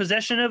enemies are in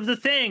possession of the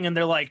thing, and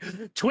they're like,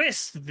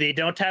 twist, they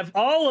don't have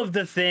all of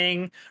the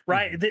thing,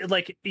 right?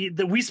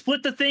 We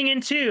split the thing in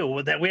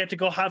two. That we have to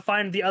go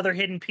find the other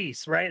hidden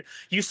piece, right?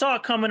 You saw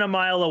it coming a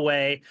mile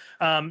away.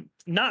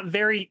 Not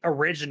very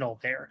original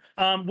there,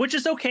 which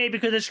is okay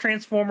because it's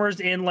Transformers.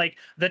 In like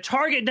the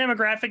target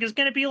demographic is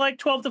going to be like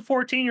 12 to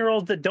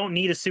 14-year-olds that don't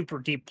need a super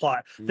deep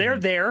plot. They're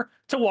Mhm. there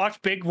to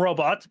watch big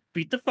robots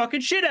beat the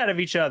fucking shit out of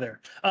each other.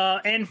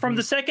 And from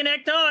the second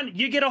act on,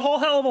 you get a whole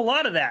hell of a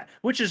lot of that,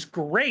 which is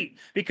great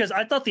because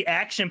I thought the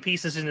action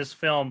pieces in this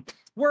film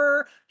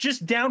were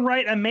just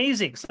downright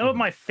amazing. Some of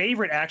my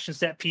favorite action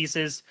set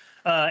pieces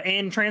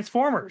in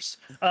Transformers.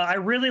 I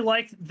really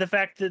liked the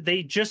fact that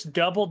they just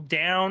doubled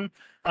down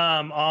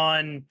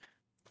on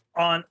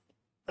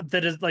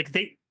that is like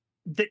the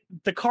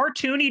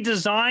cartoony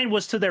design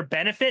was to their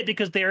benefit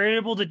because they were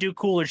able to do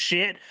cooler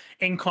shit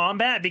in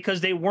combat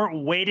because they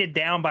weren't weighted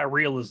down by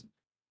realism.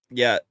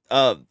 Yeah,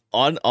 on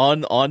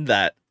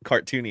that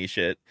cartoony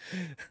shit,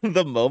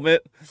 the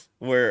moment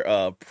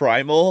where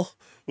Primal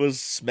was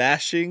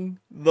smashing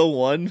the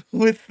one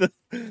with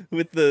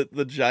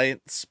the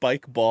giant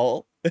spike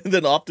ball, and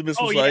then Optimus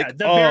was yeah, like,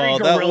 the very "Oh,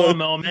 that gorilla was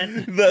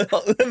moment." and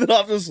then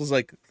Optimus was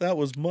like, "That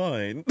was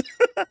mine."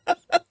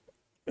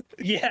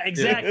 Yeah,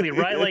 exactly.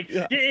 Right. Like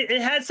Yeah.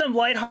 it had some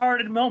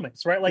lighthearted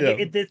moments, right?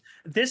 Like Yeah.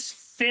 this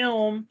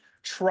film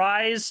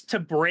tries to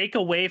break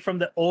away from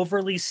the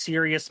overly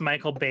serious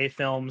Michael Bay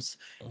films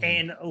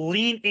and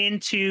lean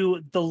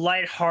into the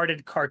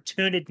lighthearted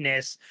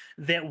cartoonedness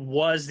that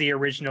was the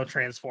original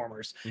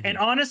Transformers. And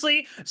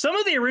honestly, some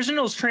of the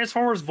original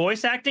Transformers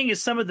voice acting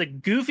is some of the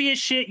goofiest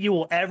shit you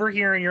will ever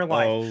hear in your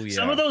life. Oh,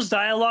 Some yeah. of those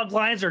dialogue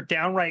lines are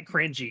downright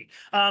cringy.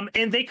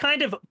 And they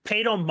kind of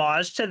paid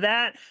homage to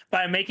that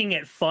by making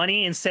it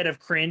funny instead of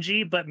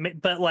cringy,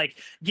 but like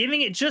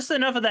giving it just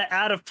enough of that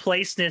out of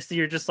placeness that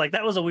you're just like,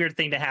 that was a weird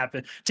thing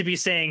to be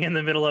saying in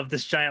the middle of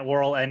this giant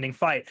world ending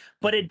fight.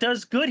 But it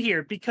does good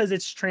here because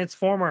it's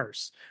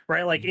Transformers,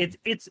 right? Like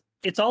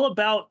it's all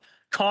about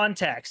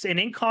context, and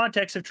in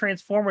context of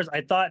Transformers,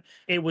 I thought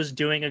it was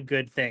doing a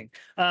good thing.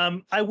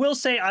 I will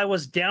say I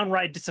was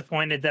downright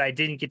disappointed that I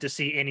didn't get to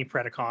see any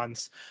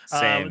Predacons.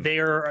 Same.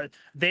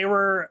 They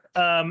were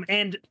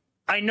and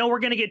I know we're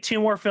going to get 2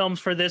 more films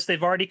for this.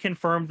 They've already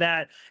confirmed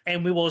that,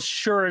 and we will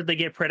assuredly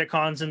get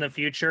Predacons in the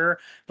future.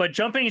 But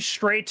jumping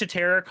straight to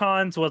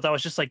Terracons I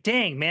was just like,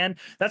 dang, man,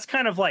 that's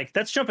kind of like,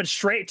 that's jumping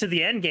straight to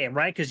the end game,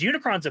 right? Because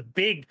Unicron's a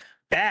big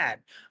bad.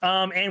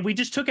 And we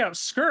just took out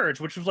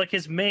Scourge, which was like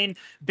his main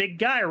big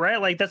guy,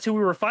 right? Like that's who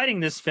we were fighting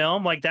this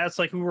film. Like that's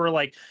like who we were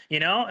like,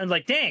 and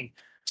like, dang.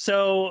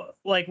 So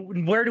like,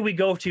 where do we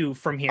go to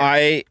from here?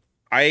 I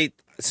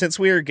since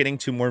we are getting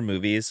 2 more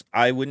movies,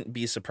 I wouldn't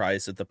be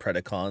surprised if the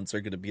Predacons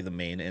are going to be the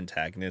main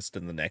antagonist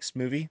in the next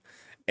movie,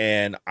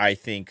 and I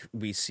think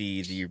we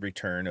see the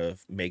return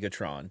of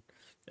Megatron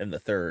in the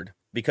third,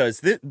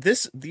 because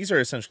these are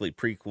essentially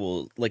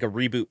prequel, like a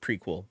reboot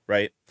prequel,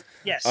 right?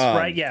 Yes,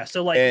 right, yeah.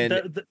 So like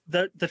and-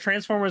 the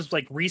Transformers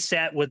like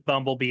reset with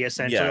Bumblebee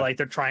essentially. Yeah. Like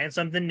they're trying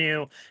something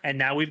new, and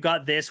now we've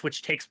got this,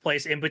 which takes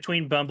place in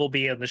between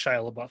Bumblebee and the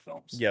Shia LaBeouf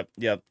films.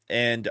 Yep,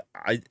 and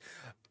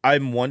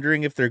I'm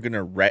wondering if they're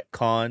gonna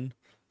retcon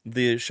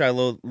the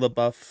Shia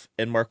LaBeouf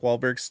and Mark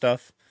Wahlberg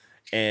stuff,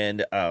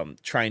 and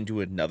try and do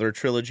another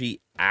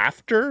trilogy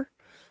after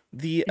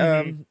the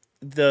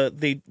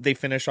they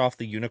finish off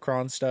the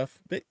Unicron stuff.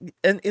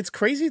 And it's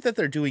crazy that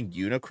they're doing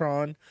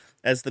Unicron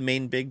as the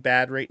main big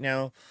bad right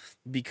now,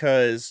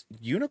 because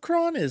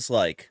Unicron is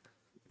like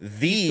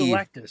he's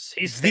Galactus.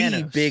 He's the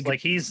Thanos. big, like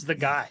he's the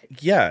guy.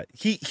 Yeah,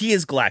 he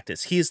is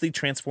Galactus. He is the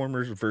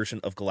Transformers version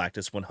of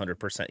Galactus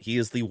 100%. He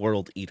is the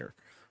world eater,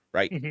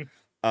 right?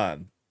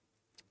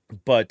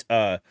 But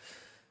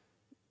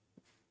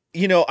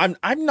you know,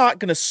 I'm not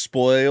going to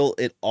spoil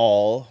it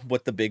all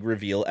what the big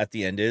reveal at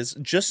the end is.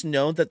 Just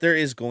know that there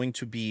is going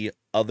to be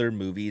other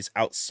movies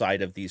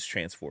outside of these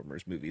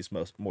Transformers movies,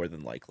 more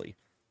than likely,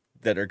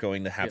 that are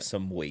going to have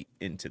some weight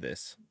into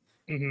this.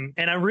 And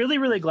I'm really,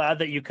 really glad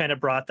that you kind of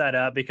brought that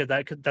up, because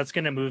that's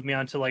going to move me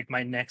on to like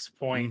my next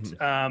point.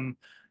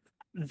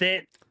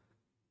 That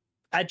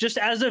I just,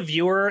 as a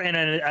viewer and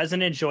as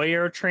an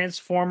enjoyer of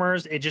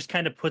Transformers, it just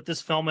kind of put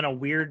this film in a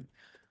weird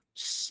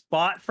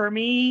spot for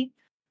me,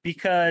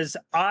 because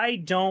I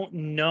don't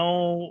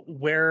know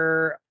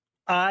where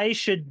I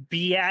should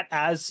be at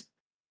as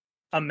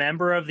a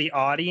member of the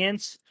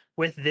audience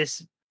with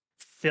this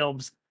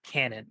film's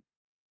canon.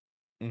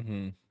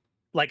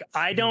 Like,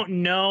 I don't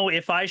know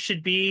if I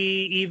should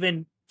be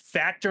even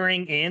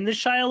factoring in the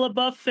Shia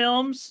LaBeouf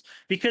films,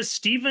 because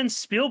Steven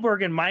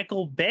Spielberg and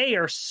Michael Bay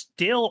are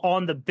still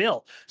on the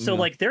bill. So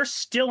like, they're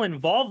still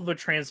involved with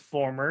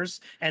Transformers,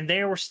 and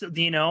they were still,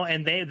 you know,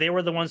 and they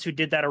were the ones who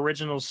did that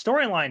original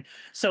storyline.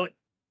 So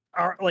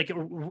are like,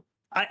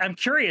 I'm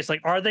curious,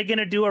 like, are they going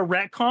to do a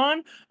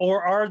retcon,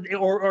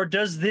 or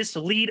does this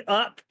lead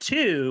up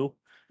to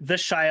the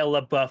Shia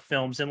LaBeouf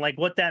films and like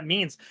what that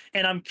means?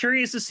 And I'm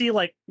curious to see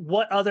like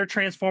what other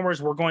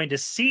Transformers we're going to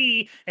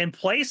see in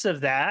place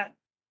of that,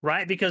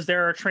 right? Because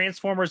there are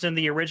Transformers in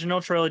the original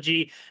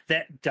trilogy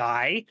that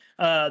die.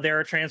 There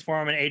are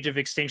Transformers in Age of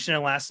Extinction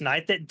and Last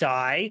Night that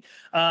die.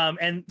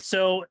 And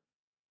so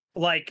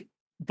like,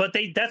 but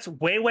that's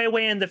way, way,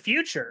 way in the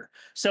future.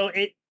 So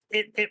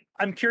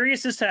I'm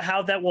curious as to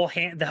how that will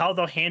how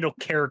they'll handle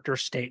character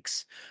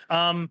stakes,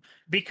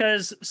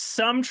 because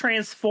some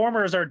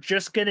Transformers are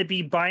just going to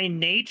be by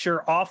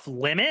nature off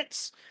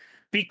limits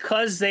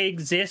because they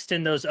exist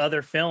in those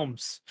other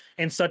films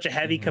in such a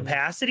heavy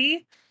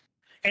capacity.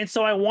 And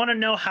so I want to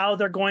know how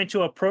they're going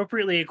to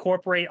appropriately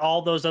incorporate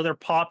all those other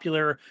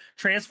popular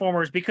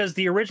Transformers, because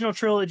the original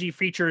trilogy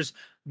features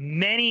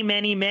many,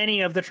 many,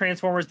 many of the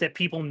Transformers that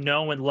people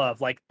know and love,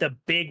 like the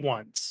big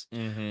ones.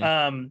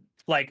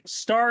 Like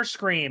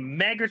Starscream,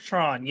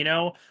 Megatron, you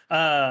know,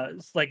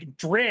 like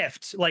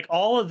Drift, like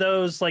all of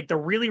those, like the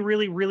really,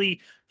 really,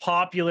 really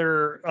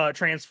popular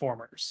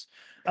Transformers.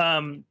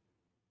 And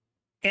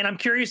I'm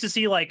curious to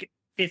see, like,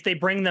 if they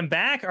bring them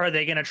back, are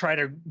they going to try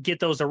to get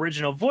those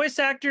original voice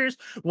actors?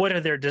 What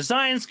are their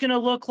designs going to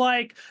look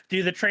like?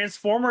 Do the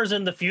Transformers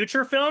in the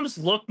future films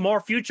look more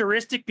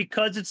futuristic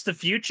because it's the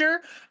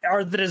future?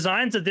 Are the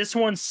designs of this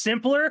one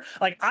simpler?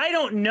 Like, I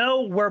don't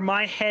know where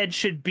my head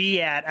should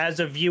be at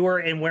as a viewer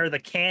and where the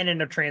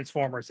canon of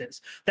Transformers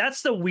is.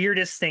 That's the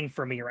weirdest thing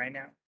for me right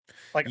now.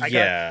 Like, I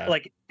got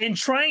like in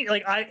trying,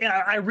 like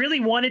I really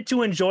wanted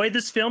to enjoy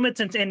this film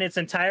in its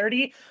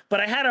entirety,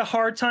 but I had a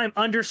hard time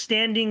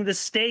understanding the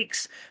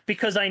stakes,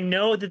 because I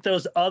know that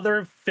those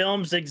other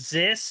films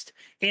exist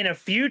in a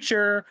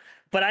future,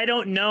 but I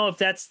don't know if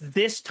that's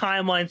this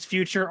timeline's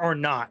future or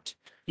not.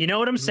 You know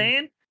what I'm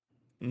saying?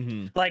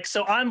 Like,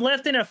 so I'm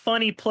left in a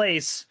funny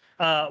place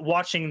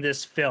watching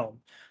this film.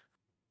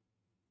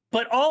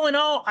 But all in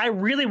all, I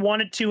really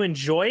wanted to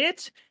enjoy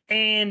it,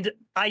 and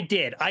I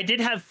did. I did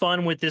have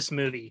fun with this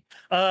movie.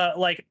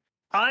 Like,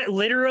 I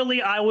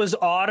was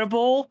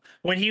audible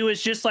when he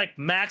was just like,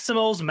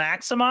 Maximals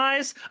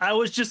maximize. I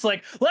was just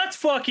like, let's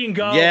fucking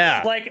go.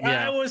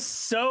 I was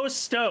so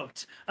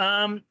stoked.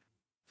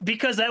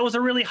 Because that was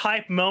a really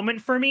hype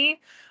moment for me.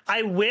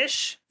 I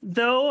wish,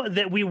 though,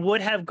 that we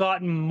would have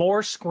gotten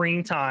more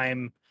screen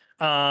time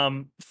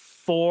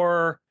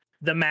for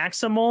the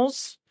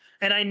Maximals.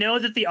 And I know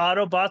that the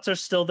Autobots are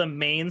still the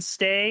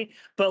mainstay,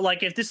 but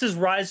like, if this is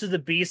Rise of the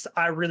Beast,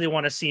 I really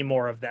want to see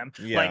more of them.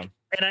 Like,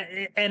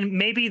 and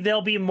maybe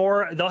they'll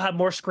have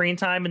more screen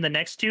time in the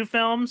next two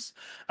films.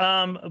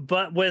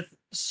 But with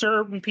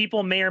certain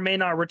people may or may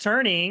not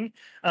returning,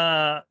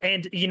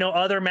 and you know,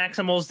 other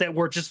Maximals that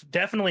were just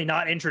definitely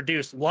not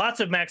introduced. Lots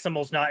of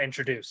Maximals not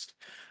introduced.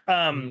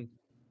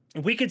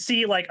 We could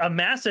see like a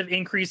massive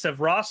increase of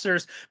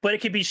rosters, but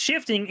it could be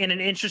shifting in an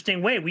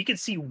interesting way. We could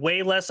see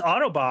way less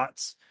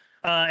Autobots.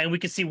 And we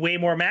could see way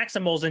more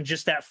Maximals and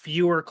just that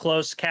fewer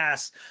close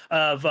cast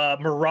of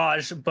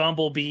Mirage,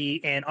 Bumblebee,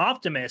 and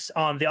Optimus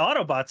on the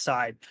Autobot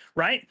side,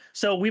 right?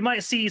 So we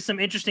might see some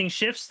interesting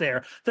shifts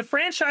there. The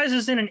franchise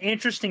is in an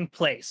interesting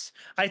place.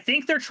 I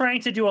think they're trying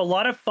to do a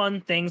lot of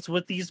fun things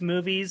with these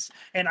movies,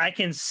 and I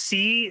can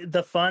see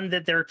the fun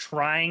that they're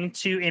trying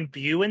to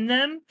imbue in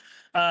them.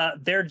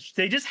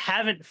 They just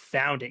haven't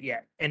found it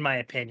yet, in my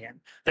opinion.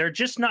 They're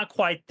just not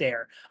quite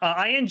there.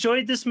 I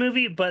enjoyed this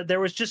movie, but there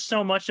was just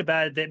so much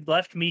about it that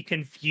left me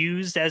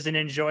confused as an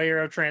enjoyer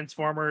of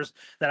Transformers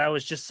that I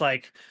was just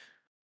like,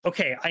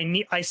 okay,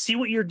 I see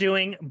what you're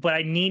doing, but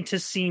I need to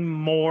see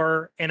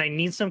more, and I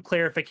need some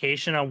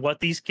clarification on what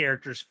these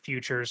characters'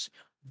 futures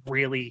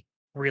really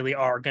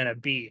are gonna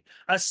be,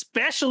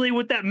 especially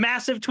with that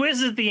massive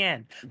twist at the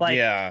end. Like,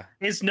 Yeah.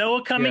 is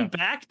Noah coming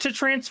back to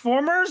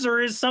Transformers, or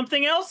is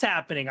something else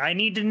happening? I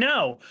need to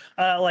know.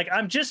 Like,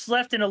 I'm just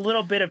left in a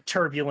little bit of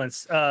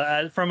turbulence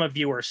from a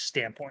viewer's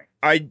standpoint.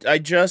 I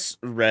just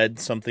read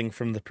something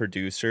from the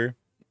producer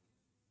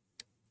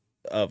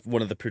of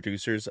one of the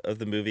producers of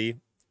the movie,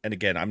 and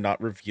again, I'm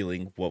not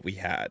revealing what we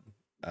had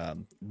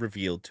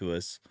revealed to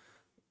us,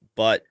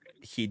 but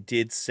he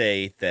did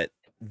say that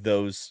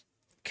those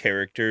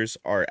characters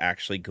are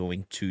actually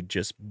going to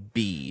just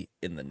be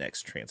in the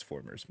next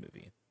Transformers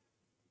movie.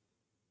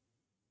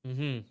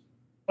 Mm-hmm.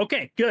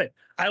 Okay, good.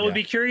 I would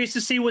Yeah. be curious to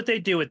see what they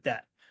do with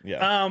that.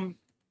 Yeah.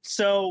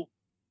 So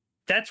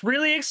that's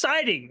really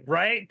exciting,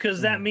 right?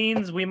 Because that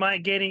means we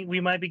might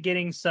be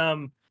getting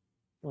some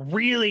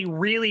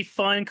really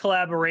fun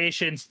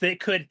collaborations that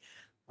could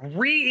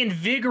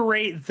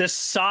reinvigorate the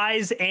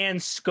size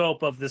and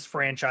scope of this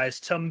franchise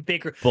to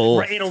bigger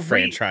Both it'll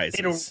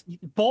franchises.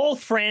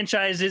 both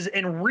franchises,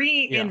 and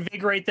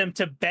reinvigorate them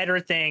to better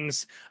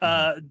things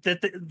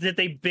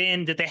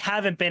that they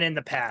haven't been in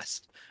the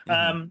past.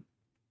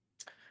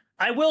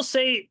 I will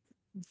say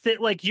that,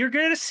 like, you're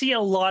going to see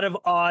a lot of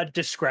odd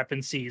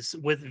discrepancies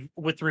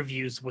with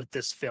reviews with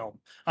this film.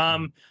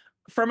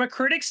 From a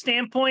critic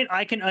standpoint,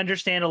 I can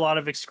understand a lot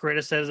of its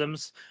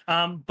criticisms,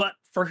 but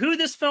for who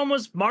this film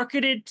was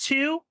marketed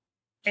to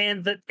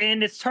and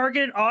its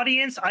targeted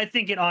audience, I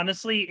think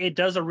it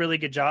does a really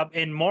good job,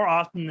 and more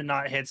often than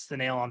not hits the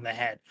nail on the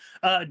head.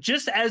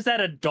 Just as that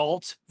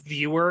adult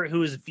viewer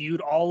who has viewed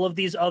all of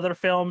these other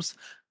films,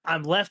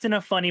 I'm left in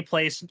a funny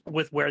place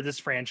with where this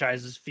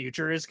franchise's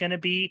future is going to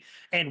be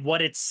and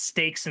what its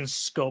stakes and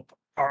scope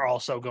are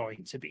also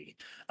going to be.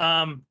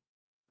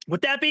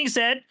 With that being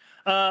said,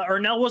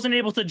 Ernell wasn't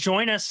able to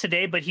join us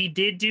today, but he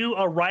did do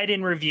a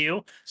write-in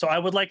review. So I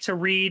would like to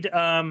read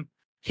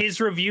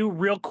his review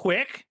real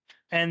quick,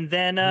 and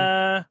then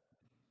I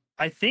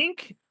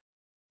think,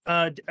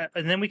 and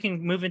then we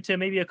can move into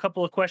maybe a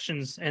couple of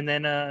questions, and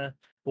then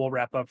we'll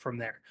wrap up from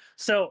there.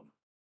 So,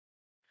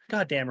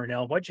 goddamn,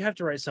 Ernell, why'd you have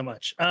to write so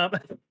much?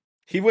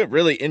 He went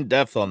really in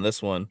depth on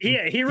this one.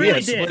 Yeah, he really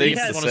had some did. things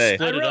He had- to say.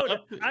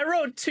 I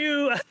wrote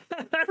two.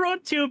 I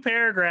wrote 3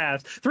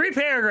 paragraphs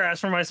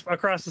from my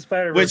Across the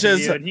Spider-Verse Which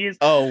is review, and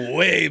a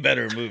way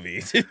better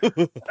movie.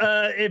 but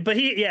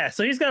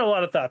so he's got a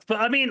lot of thoughts. But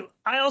I mean,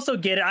 I also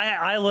get it.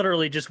 I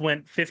literally just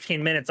went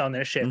 15 minutes on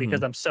this shit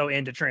because I'm so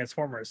into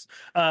Transformers.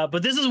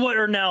 But this is what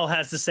Ernell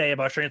has to say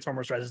about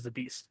Transformers: Rise of the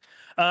Beast.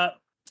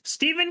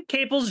 Stephen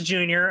Caples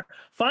Jr.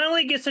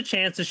 finally gets a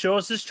chance to show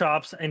us his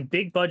chops in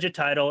big budget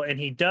title, and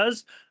he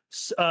does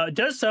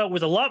so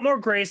with a lot more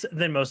grace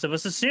than most of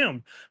us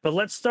assume. But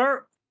let's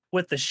start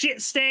with the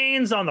shit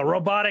stains on the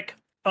robotic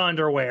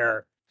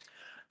underwear.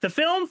 The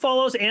film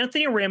follows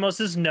Anthony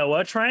Ramos's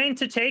Noah trying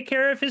to take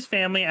care of his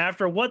family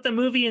after what the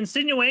movie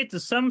insinuates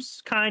is some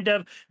kind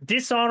of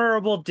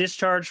dishonorable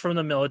discharge from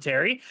the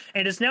military,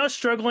 and is now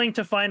struggling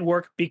to find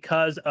work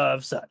because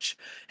of such.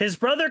 His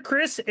brother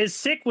Chris is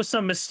sick with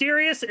some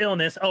mysterious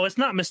illness. Oh, it's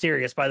not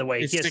mysterious, by the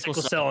way. It's He has sickle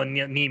cell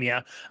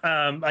anemia.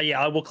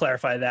 I will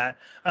clarify that.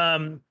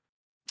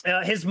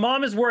 His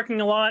mom is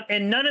working a lot,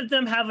 and none of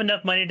them have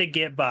enough money to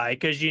get by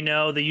because,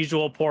 the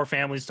usual poor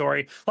family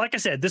story. Like I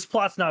said, this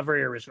plot's not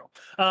very original.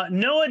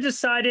 Noah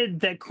decided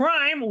that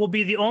crime will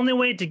be the only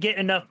way to get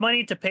enough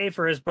money to pay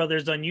for his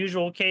brother's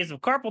unusual case of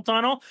carpal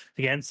tunnel.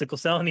 Again, sickle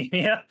cell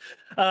anemia.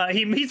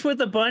 He meets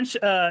with a bunch.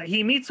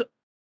 He meets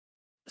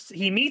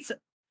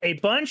a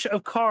bunch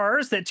of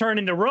cars that turn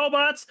into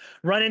robots,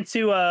 run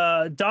into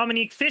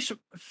Dominique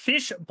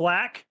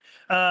Fishback,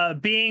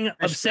 being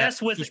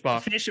obsessed with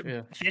Fishbach.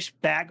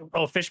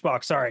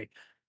 Sorry.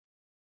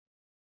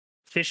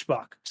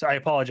 Fishbach. Sorry, I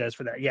apologize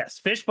for that.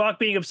 Yes, Fishbach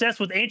being obsessed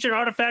with ancient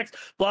artifacts,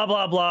 blah,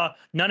 blah, blah.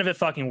 None of it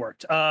fucking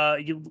worked.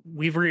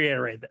 We've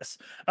reiterated this.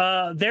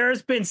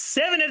 There's been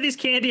 7 of these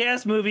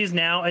candy-ass movies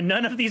now, and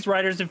none of these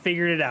writers have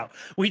figured it out.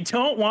 We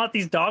don't want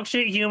these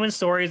dogshit human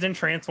stories in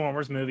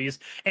Transformers movies.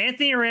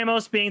 Anthony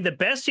Ramos being the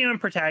best human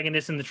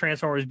protagonist in the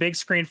Transformers big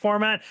screen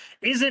format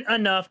isn't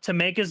enough to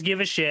make us give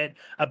a shit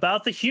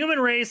about the human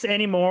race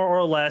any more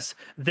or less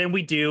than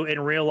we do in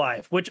real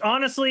life, which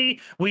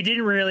honestly, we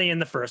didn't really in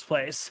the first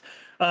place.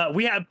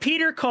 We have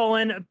Peter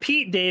Cullen,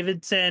 Pete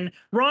Davidson,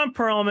 Ron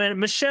Perlman,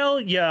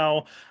 Michelle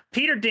Yeoh,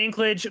 Peter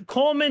Dinklage,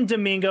 Coleman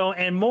Domingo,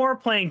 and more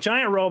playing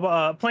giant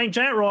robot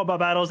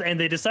battles, and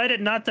they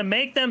decided not to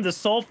make them the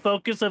sole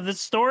focus of the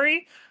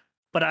story,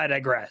 but I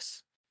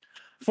digress.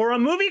 For a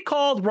movie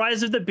called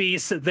Rise of the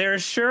Beasts,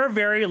 there's sure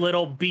very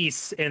little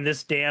beasts in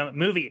this damn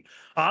movie.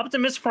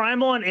 Optimus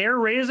Primal and Air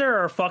Razor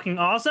are fucking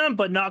awesome,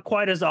 but not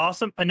quite as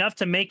awesome enough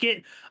to make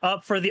it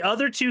up for the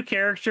other two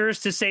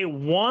characters to say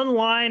one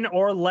line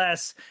or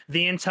less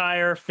the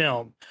entire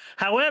film.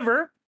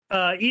 However,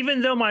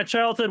 even though my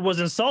childhood was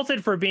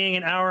insulted for being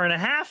an hour and a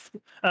half,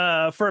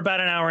 for about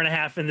an hour and a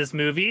half in this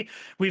movie,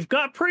 we've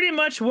got pretty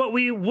much what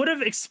we would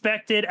have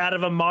expected out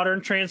of a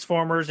modern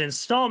Transformers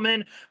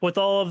installment with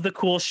all of the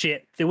cool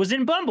shit that was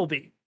in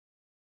Bumblebee.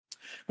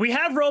 We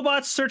have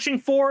robots searching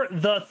for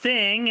the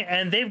thing,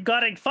 and they've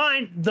got to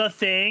find the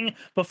thing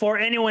before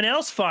anyone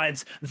else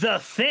finds the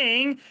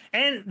thing,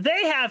 and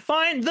they have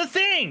find the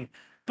thing.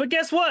 But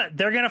guess what?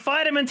 They're going to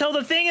fight him until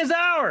the thing is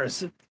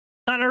ours.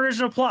 Not an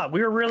original plot.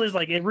 We were really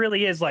like, it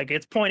really is like,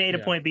 it's point A to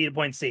point B to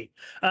point C.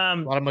 A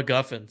lot of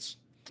MacGuffins.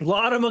 A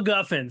lot of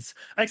MacGuffins,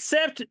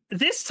 except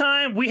this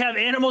time we have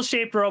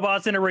animal-shaped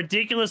robots in a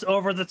ridiculous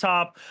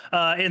over-the-top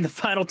in the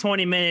final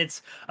 20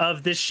 minutes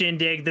of this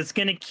shindig that's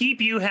going to keep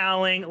you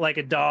howling like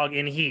a dog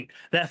in heat.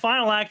 That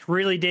final act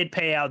really did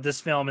pay out this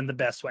film in the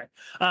best way.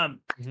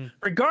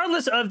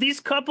 Regardless of these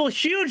couple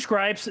huge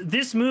gripes,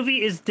 this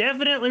movie is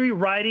definitely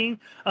riding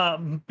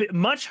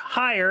much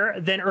higher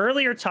than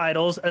earlier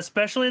titles,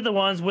 especially the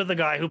ones with the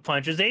guy who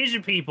punches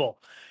Asian people.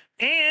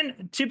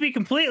 And to be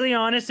completely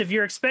honest, if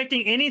you're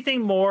expecting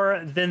anything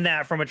more than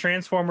that from a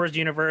Transformers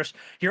universe,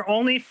 you're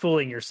only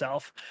fooling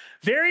yourself.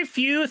 Very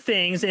few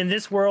things in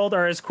this world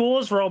are as cool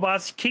as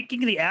robots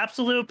kicking the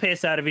absolute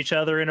piss out of each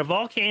other in a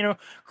volcano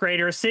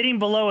crater, sitting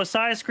below a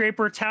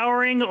skyscraper,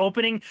 towering,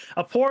 opening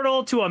a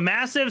portal to a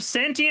massive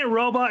sentient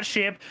robot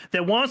ship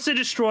that wants to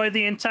destroy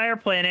the entire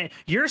planet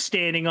you're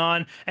standing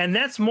on. And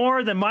that's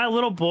more than my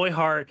little boy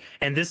heart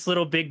and this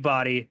little big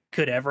body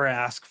could ever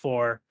ask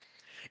for.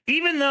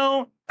 Even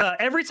though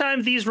every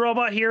time these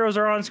robot heroes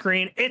are on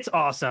screen, it's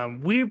awesome.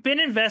 We've been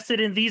invested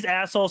in these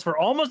assholes for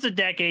almost a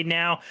decade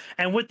now,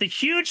 and with the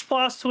huge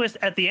plot twist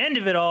at the end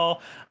of it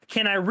all,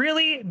 can I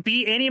really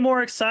be any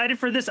more excited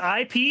for this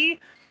IP?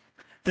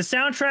 The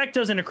soundtrack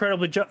does an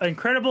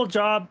incredible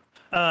job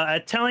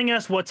at telling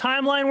us what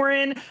timeline we're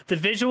in. The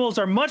visuals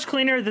are much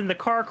cleaner than the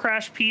car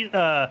crash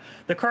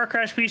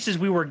pieces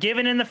we were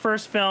given in the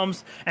first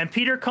films, and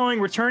Peter Cullen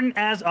returning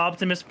as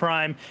Optimus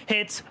Prime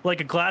hits like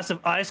a glass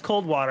of ice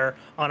cold water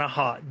on a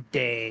hot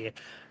day.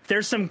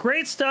 There's some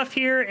great stuff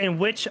here in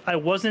which I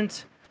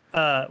wasn't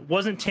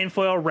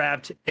tinfoil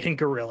wrapped in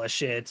gorilla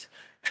shit.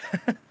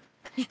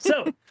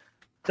 So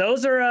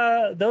those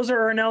are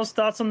Ernell's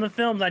thoughts on the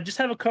film. I just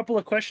have a couple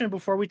of questions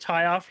before we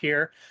tie off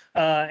here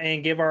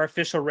and give our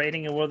official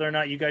rating and whether or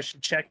not you guys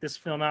should check this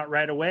film out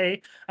right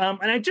away.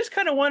 And I just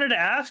kind of wanted to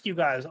ask you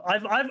guys.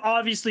 I've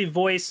obviously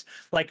voiced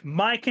like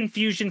my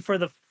confusion for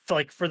the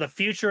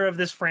future of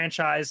this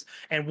franchise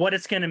and what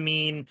it's going to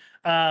mean.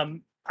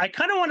 I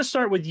kind of want to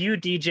start with you,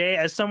 DJ,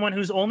 as someone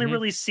who's only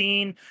really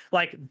seen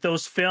like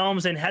those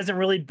films and hasn't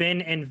really been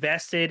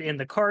invested in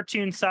the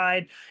cartoon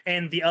side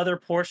and the other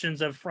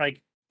portions of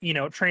like, you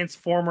know,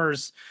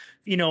 Transformers,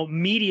 you know,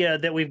 media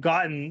that we've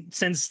gotten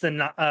since the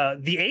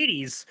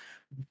 80s.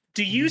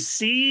 Do you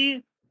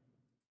see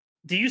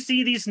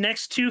these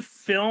next two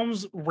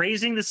films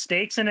raising the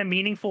stakes in a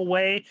meaningful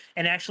way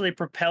and actually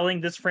propelling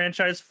this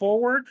franchise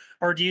forward,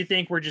 or do you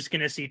think we're just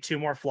going to see two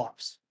more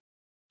flops?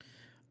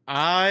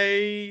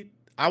 I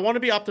want to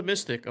be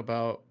optimistic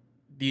about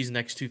these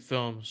next two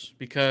films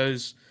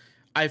because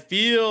I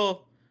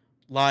feel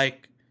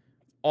like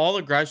all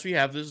the gripes we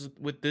have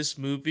with this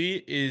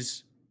movie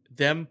is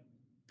them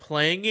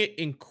playing it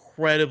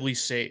incredibly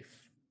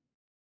safe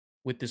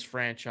with this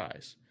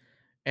franchise.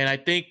 And I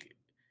think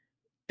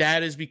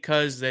that is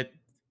because that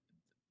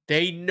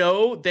they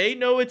know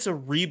it's a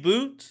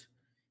reboot,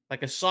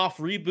 like a soft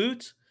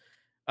reboot,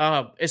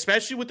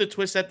 especially with the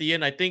twist at the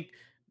end. I think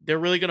they're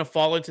really going to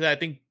fall into that. I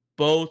think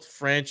both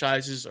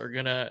franchises are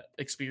going to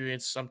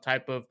experience some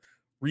type of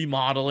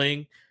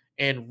remodeling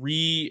and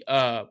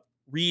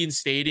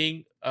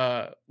reinstating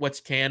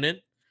what's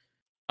canon.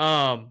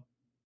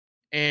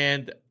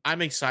 And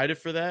I'm excited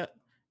for that.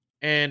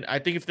 And I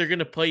think if they're going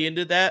to play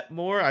into that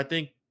more, I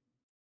think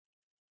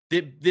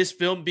this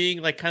film being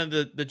like kind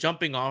of the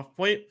jumping off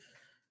point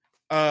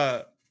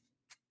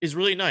is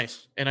really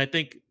nice. And I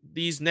think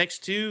these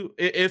next two,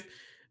 if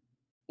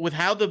with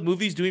how the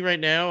movie's doing right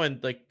now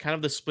and like kind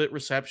of the split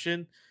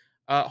reception,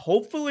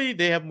 hopefully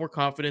they have more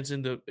confidence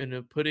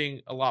in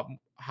putting a lot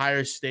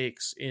higher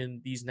stakes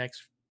in these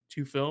next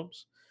two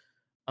films.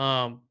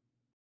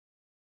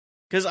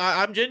 Because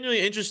I'm genuinely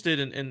interested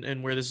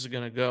in where this is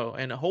going to go.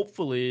 And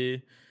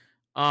hopefully,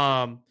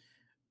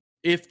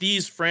 if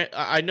these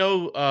I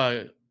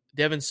know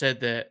Devin said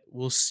that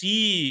we'll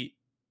see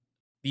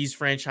these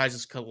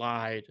franchises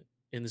collide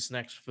in this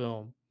next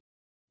film.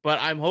 But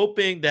I'm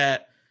hoping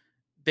that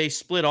they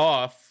split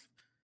off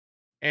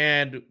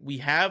and we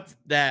have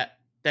that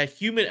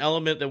human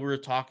element that we were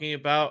talking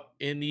about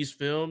in these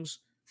films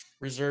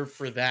reserved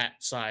for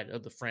that side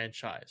of the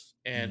franchise.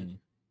 And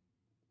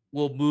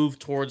we'll move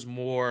towards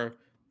more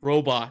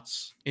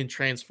robots in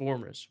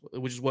Transformers,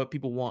 which is what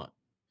people want.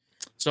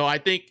 So I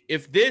think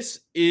if this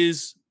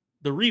is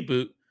the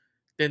reboot,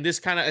 then this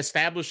kind of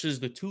establishes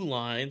the two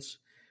lines,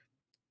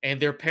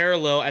 and they're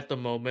parallel at the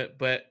moment.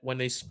 But when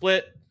they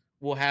split,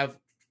 we'll have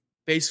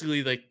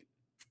basically like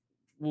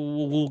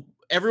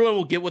everyone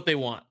will get what they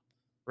want,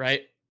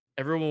 right?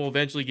 Everyone will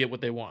eventually get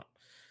what they want.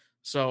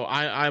 So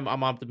I'm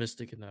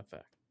optimistic in that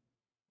fact.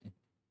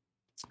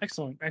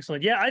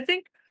 Excellent. Yeah, I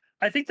think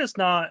that's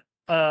not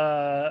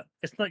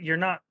it's not, you're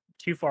not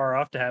too far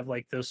off to have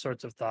like those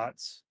sorts of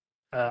thoughts.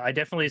 I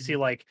definitely see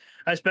like,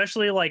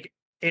 especially like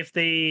if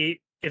they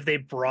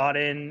brought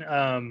in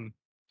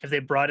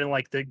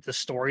like the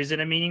stories in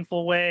a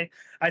meaningful way.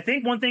 I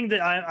think one thing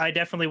that I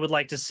definitely would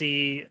like to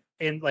see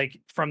in like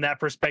from that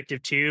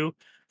perspective too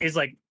is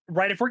like,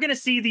 right, if we're going to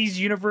see these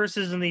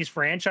universes and these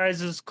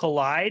franchises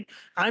collide,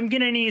 I'm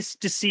going to need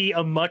to see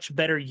a much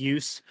better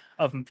use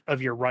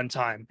of your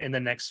runtime in the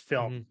next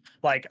film.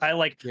 Mm-hmm.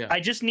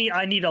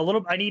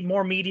 I need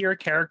more meatier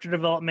character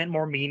development,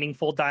 more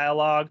meaningful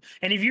dialogue.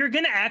 And if you're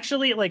going to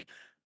actually like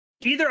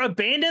either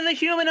abandon the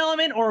human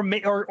element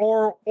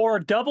or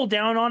double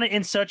down on it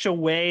in such a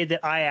way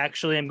that I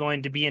actually am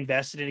going to be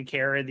invested in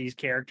care of these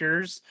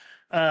characters.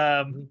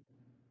 And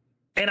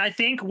I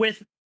think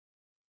with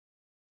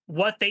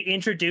what they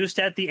introduced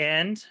at the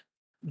end,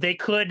 they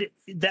could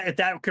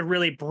that could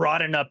really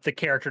broaden up the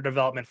character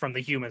development from the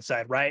human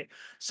side, right?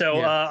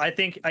 So I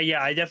think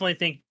I definitely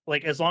think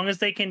like as long as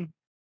they can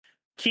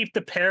keep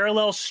the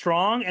parallel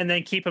strong and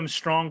then keep them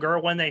stronger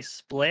when they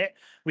split,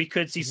 we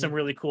could see some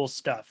really cool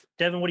stuff.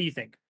 Devin, what do you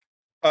think?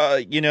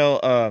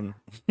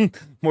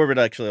 Morbid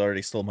actually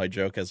already stole my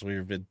joke as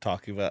we've been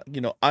talking about.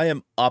 I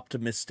am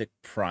optimistic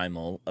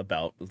primal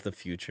about the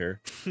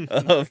future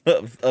of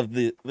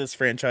this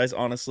franchise.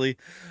 Honestly,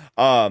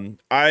 I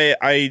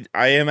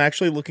am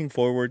actually looking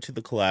forward to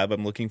the collab.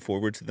 I'm looking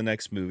forward to the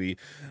next movie.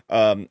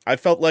 I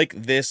felt like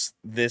this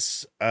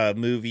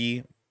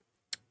movie.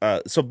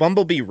 So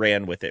Bumblebee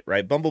ran with it,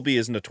 right? Bumblebee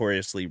is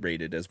notoriously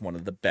rated as one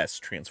of the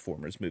best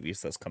Transformers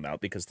movies that's come out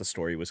because the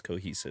story was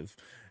cohesive,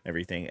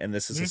 everything. And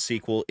this is a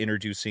sequel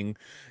introducing,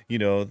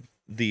 the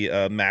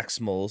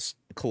Maximals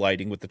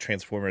colliding with the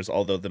Transformers,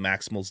 although the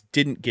Maximals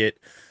didn't get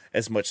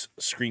as much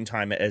screen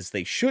time as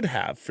they should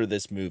have for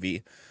this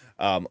movie,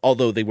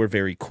 although they were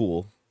very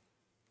cool.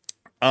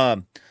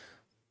 I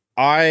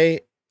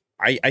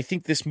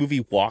think this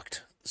movie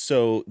walked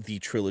so the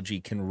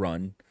trilogy can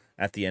run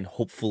at the end,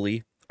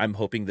 hopefully. I'm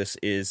hoping this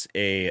is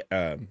a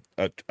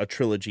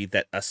trilogy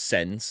that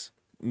ascends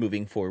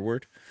moving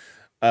forward,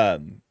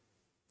 and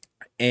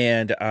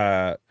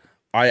I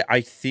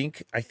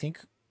think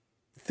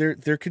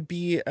there could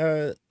be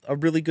a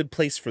really good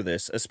place for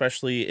this,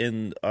 especially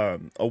in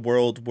a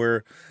world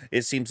where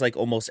it seems like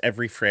almost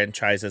every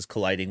franchise is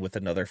colliding with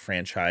another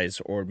franchise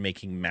or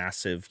making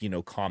massive,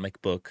 comic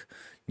book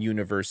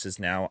universes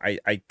now.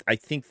 I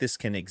think this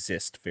can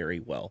exist very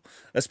well,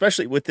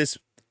 especially with this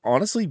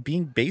honestly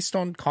being based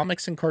on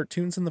comics and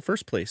cartoons in the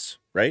first place,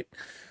 right?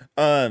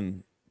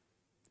 I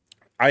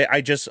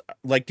just,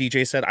 like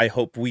DJ said, I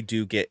hope we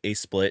do get a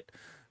split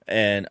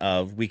and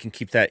we can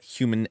keep that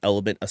human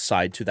element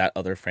aside to that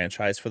other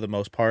franchise for the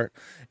most part.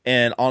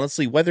 And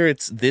honestly, whether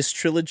it's this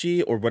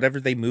trilogy or whatever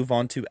they move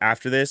on to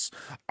after this,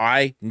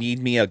 I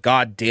need me a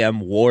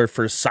goddamn War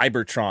for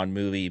Cybertron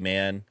movie,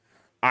 man.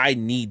 I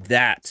need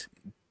that.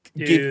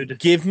 Dude,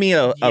 give me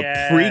a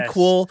yes.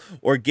 prequel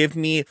or give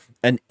me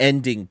an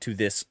ending to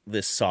this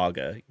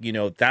saga.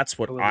 That's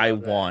what I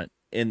want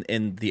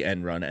in the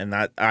end run, and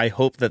that I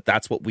hope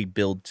that's what we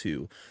build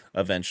to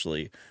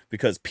eventually,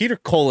 because Peter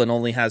Cullen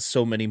only has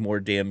so many more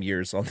damn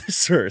years on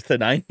this earth,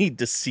 and I need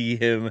to see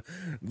him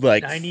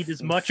I need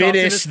as much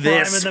finish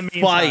this in the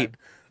fight.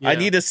 I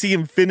need to see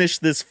him finish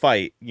this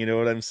fight. You know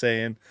what I'm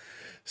saying?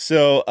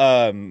 So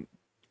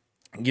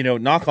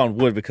knock on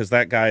wood, because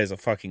that guy is a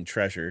fucking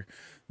treasure.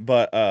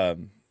 But I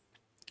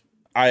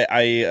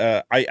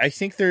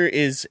think there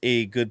is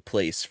a good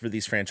place for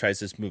these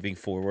franchises moving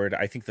forward.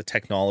 I think the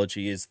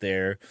technology is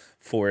there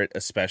for it,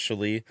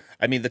 especially.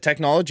 I mean, the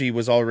technology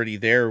was already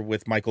there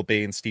with Michael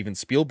Bay and Steven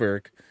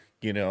Spielberg.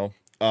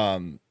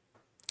 That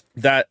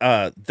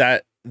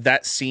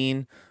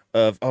scene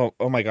of oh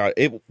my god,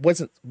 it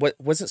wasn't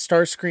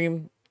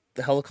Starscream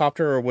the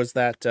helicopter, or was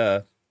that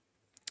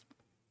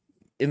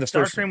in the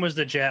first? Starscream was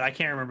the jet. I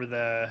can't remember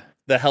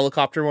the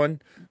helicopter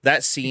one.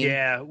 That scene,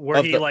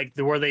 where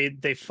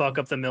they fuck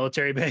up the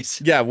military base.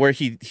 Yeah, where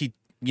he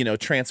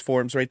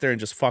transforms right there and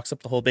just fucks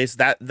up the whole base.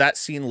 That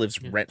scene lives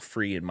rent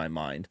free in my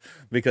mind,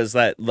 because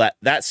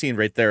that scene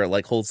right there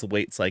like holds the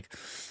weight. It's like,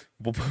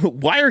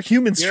 why are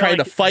humans trying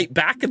to fight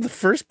back in the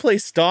first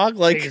place, dog?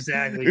 Like,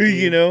 exactly,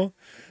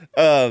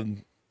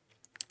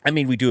 I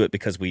mean, we do it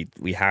because we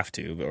have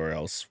to, or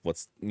else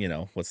what's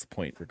the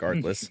point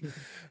regardless.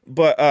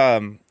 But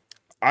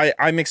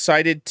I'm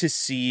excited to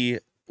see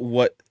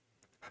what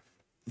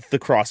the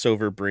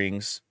crossover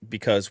brings,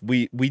 because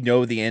we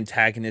know the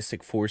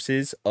antagonistic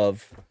forces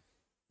of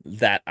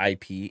that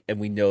IP, and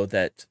we know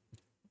that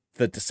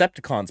the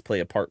Decepticons play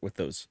a part with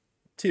those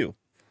too,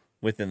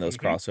 within those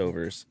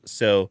crossovers.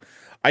 So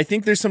I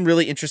think there's some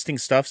really interesting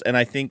stuff, and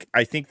I think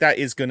that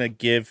is going to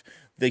give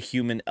the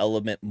human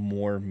element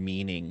more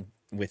meaning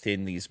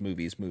within these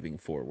movies moving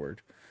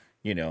forward.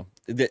 You know,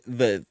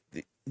 the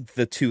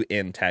two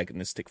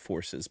antagonistic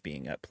forces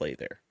being at play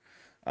there.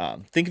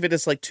 Think of it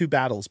as like two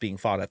battles being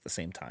fought at the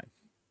same time.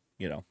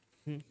 You know.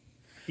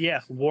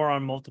 Yeah, war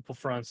on multiple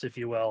fronts, if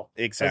you will.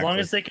 Exactly. As long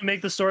as they can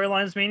make the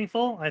storylines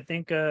meaningful, I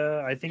think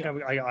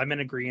I'm in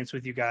agreement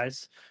with you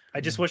guys.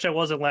 I just wish I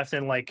wasn't left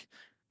in like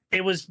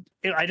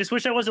I just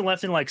wish I wasn't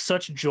left in like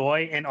such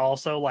joy and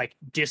also like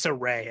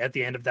disarray at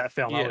the end of that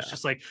film. I was Yeah.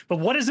 just like, but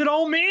what does it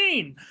all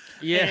mean?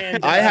 Yeah.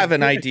 And, I have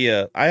an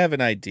idea.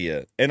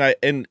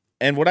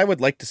 And what I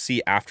would like to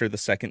see after the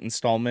second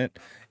installment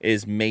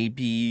is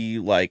maybe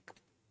like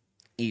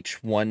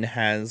each one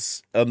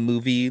has a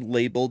movie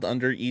labeled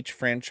under each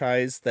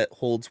franchise that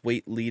holds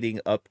weight leading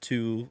up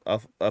to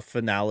a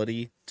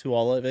finality to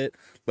all of it.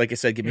 Like I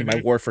said, give me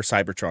my War for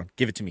Cybertron.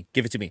 Give it to me.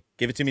 Give it to me.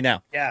 Give it to me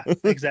now. Yeah,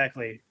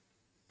 exactly.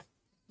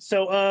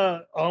 So,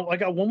 I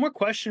got one more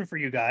question for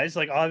you guys.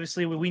 Like,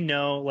 obviously, we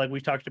know, like,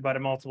 we've talked about it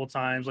multiple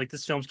times. Like,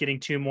 this film's getting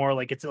two more.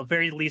 Like, it's at the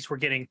very least, we're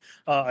getting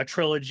a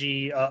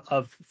trilogy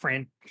of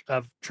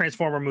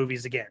Transformer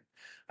movies again.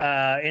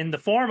 In the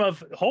form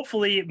of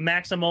hopefully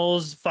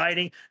Maximals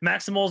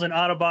and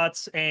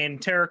Autobots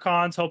and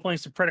Terracons, hopefully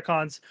some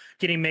Predacons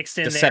getting mixed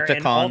in there,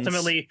 and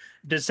ultimately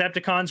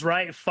Decepticons,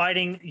 right,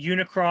 fighting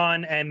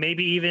Unicron, and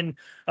maybe even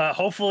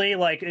hopefully,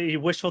 like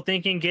wishful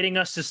thinking, getting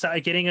us to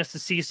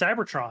see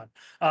Cybertron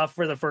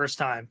for the first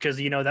time,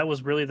 because you know that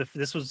was really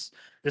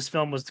this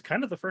film was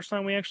kind of the first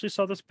time we actually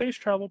saw the space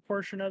travel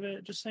portion of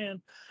it. Just saying,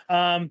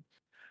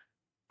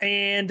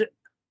 and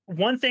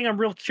one thing I'm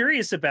real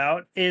curious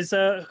about is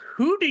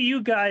who do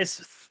you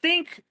guys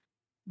think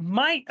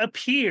might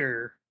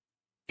appear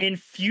in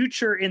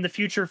the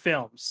future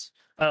films?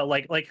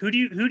 Like who do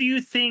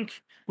you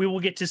think we will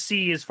get to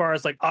see as far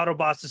as like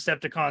Autobots,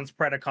 Decepticons,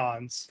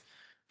 Predacons,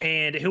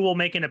 and who will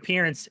make an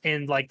appearance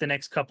in like the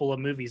next couple of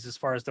movies as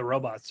far as the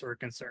robots are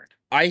concerned?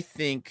 I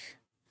think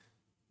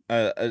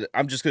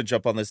I'm just gonna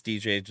jump on this,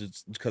 DJ,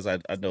 just because I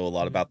know a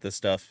lot about this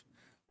stuff.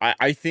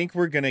 I think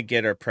we're gonna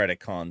get our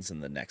Predacons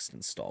in the next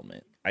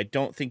installment. I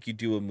don't think you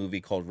do a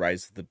movie called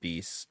Rise of the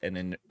Beasts and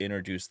then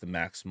introduce the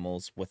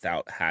Maximals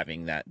without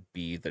having that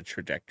be the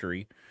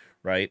trajectory,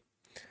 right?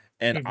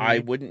 And I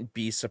wouldn't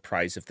be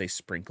surprised if they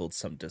sprinkled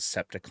some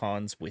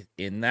Decepticons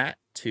within that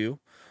too.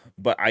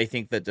 But I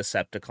think that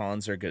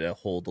Decepticons are gonna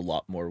hold a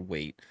lot more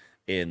weight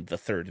in the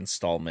third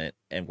installment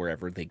and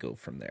wherever they go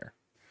from there,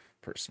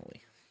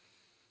 personally.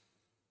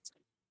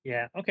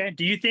 Yeah. Okay.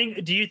 Do you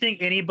think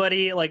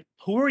anybody, like,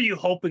 who are you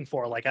hoping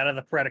for, like, out of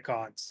the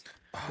Predacons?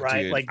 Oh,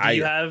 Right. dude, Like, do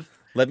you have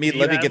let me get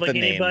like the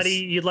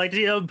anybody names. you'd like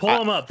to pull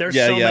them up? There's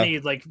yeah, so yeah. many.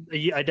 Like,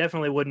 I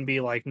definitely wouldn't be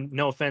like,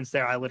 no offense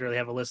there. I literally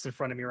have a list in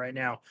front of me right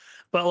now.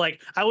 But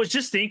like, I was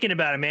just thinking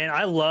about it, man.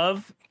 I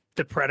love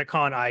the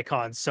Predacon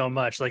icons so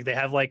much. Like, they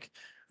have like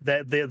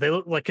that. They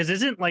look like, because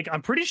isn't like,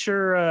 I'm pretty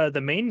sure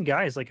the main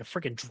guy is like a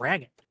freaking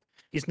dragon.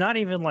 He's not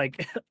even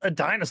like a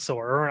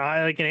dinosaur or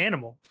like an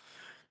animal.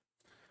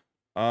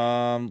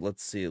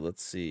 Let's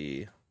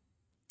see.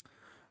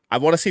 I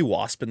want to see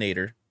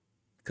Waspinator,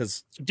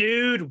 because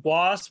Dude,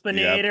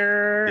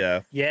 Waspinator.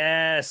 yeah.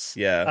 Yes.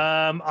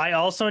 Yeah. I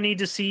also need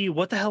to see,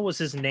 what the hell was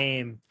his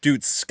name?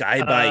 Dude,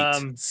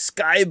 Skybite.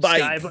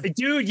 Skybite.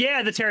 Dude,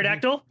 yeah, the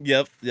pterodactyl.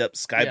 Yep,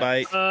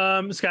 Skybite.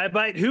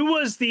 Skybite. Who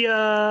was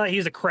the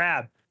he's a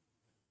crab.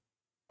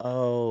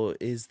 Oh,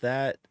 is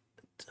that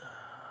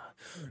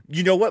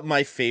you know what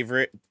my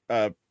favorite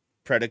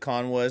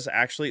Predacon was?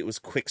 Actually, it was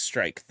Quick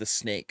Strike, the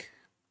snake.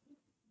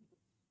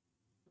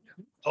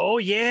 Oh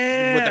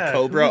yeah. With the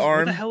cobra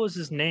arm. What the hell was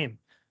his name?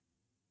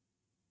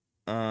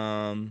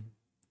 The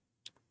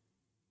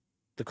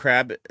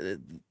crab,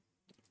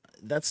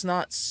 that's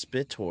not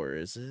Spitor,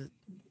 is it?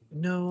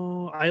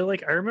 No, I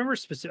remember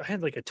specific. I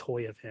had like a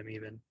toy of him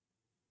even.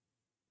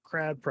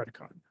 Crab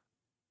Predacon.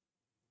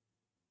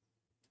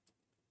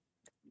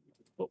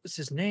 What was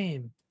his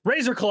name?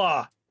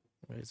 Razorclaw.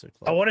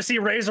 I want to see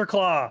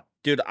Razorclaw.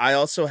 Dude, I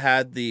also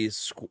had the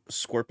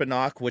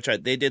Scorponok, which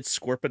they did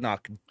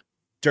Scorponok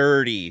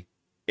dirty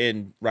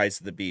in Rise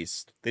of the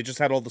Beast. They just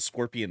had all the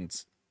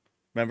scorpions.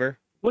 Remember?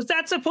 Was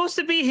that supposed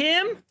to be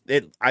him?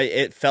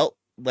 It felt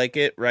like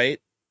it, right?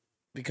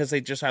 Because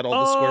they just had all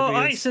the scorpions.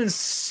 I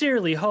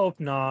sincerely hope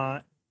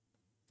not.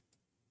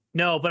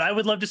 No, but I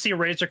would love to see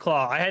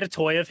Razorclaw. I had a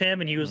toy of him,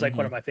 and he was like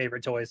one of my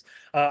favorite toys.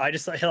 I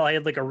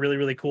had like a really,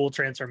 really cool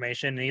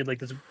transformation, and he had like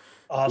this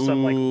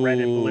awesome like red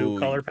and blue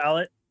color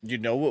palette. You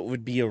know what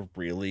would be a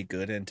really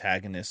good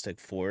antagonistic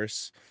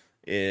force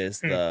is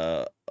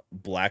the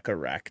Black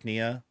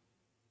Arachnia,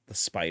 the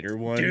spider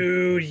one.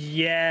 Dude,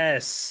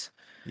 yes.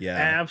 Yeah.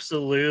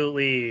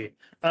 Absolutely.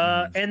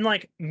 And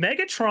like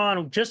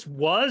Megatron just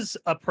was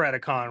a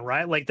Predacon,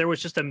 right? Like there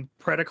was just a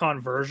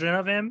Predacon version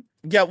of him.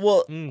 Yeah,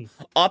 well,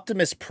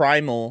 Optimus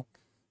Primal.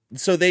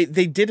 So they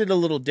did it a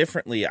little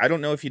differently. I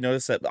don't know if you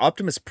noticed that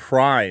Optimus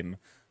Prime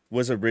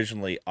was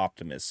originally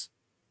Optimus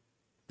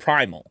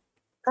Primal.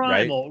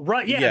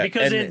 Right? Yeah,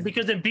 because and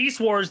because in Beast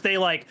Wars they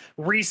like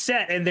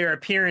reset and their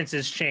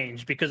appearances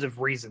changed because of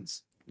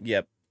reasons.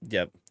 Yep.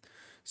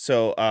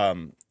 So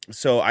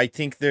so I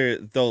think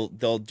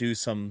they'll do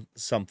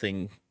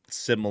something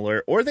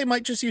similar, or they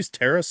might just use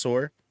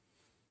pterosaur.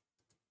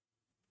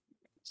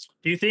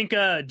 Do you think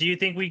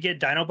we get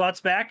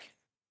Dinobots back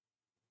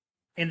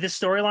in this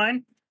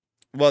storyline?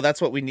 Well,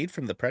 that's what we need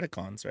from the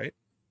Predacons, right?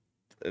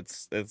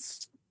 It's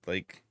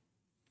like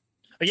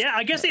Yeah,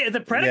 I guess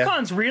the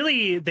Predacons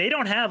really, they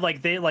don't have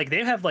they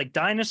have like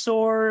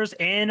dinosaurs,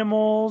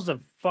 animals, a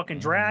fucking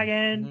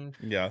dragon.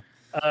 yeah.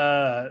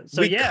 So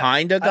we yeah,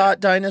 kind of got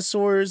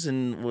dinosaurs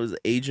and was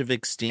Age of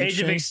Extinction.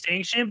 Age of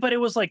Extinction, but it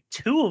was like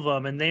 2 of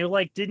them, and they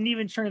like didn't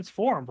even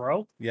transform,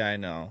 bro. Yeah, I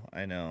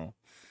know.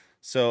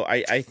 So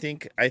I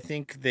think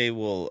they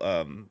will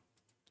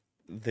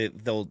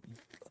they'll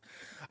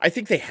I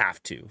think they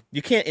have to.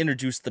 You can't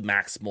introduce the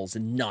Maximals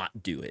and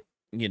not do it,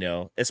 you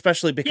know,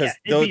 especially because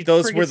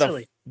those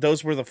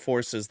were the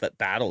forces that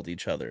battled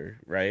each other,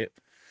 right?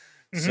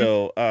 Mm-hmm.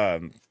 So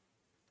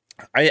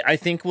I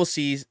think we'll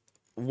see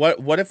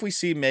what if we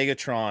see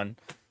Megatron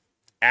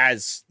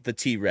as the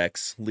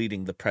T-Rex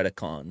leading the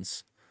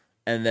Predacons,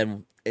 and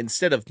then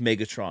instead of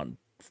Megatron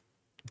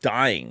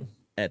dying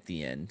at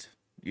the end,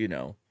 you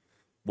know,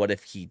 what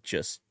if he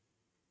just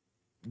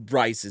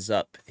rises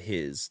up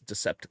his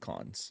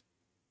Decepticons?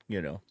 You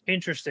know,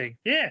 interesting.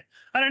 Yeah,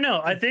 I don't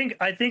know. I think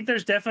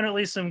there's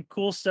definitely some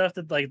cool stuff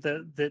that like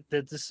that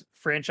this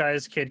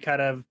franchise could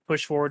kind of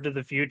push forward to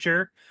the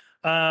future.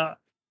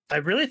 I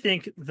really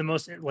think the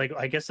most, like,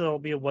 I guess it'll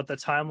be what the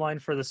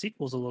timeline for the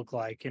sequels will look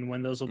like and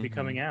when those will be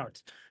coming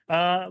out.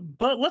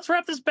 But let's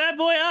wrap this bad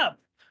boy up.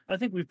 I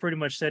think we've pretty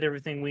much said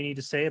everything we need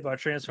to say about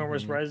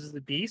Transformers Rise of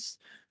the Beast.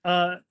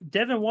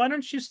 Devin, why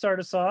don't you start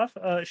us off?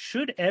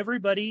 Should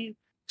everybody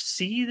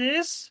see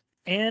this?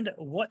 And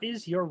what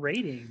is your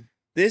rating?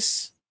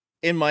 This,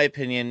 in my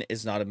opinion,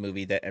 is not a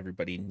movie that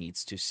everybody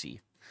needs to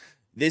see.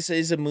 This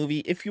is a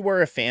movie, if you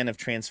are a fan of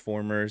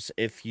Transformers,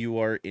 if you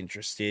are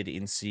interested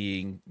in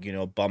seeing, you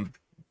know,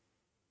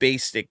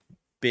 basic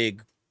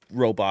big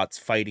robots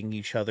fighting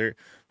each other,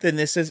 then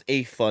this is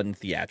a fun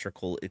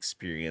theatrical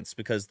experience,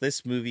 because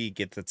this movie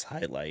gets its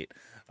highlight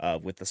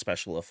with the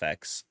special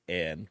effects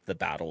and the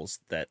battles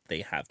that they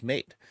have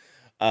made.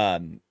 I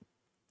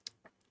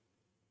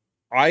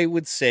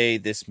would say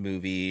this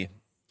movie,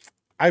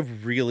 I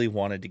really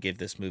wanted to give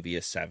this movie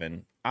a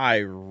 7. I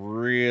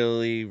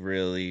really,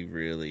 really,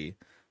 really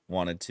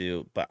wanted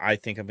to, but I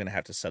think I'm going to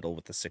have to settle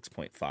with the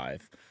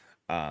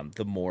 6.5.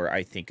 The more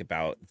I think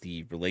about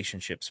the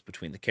relationships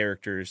between the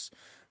characters,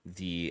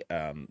 the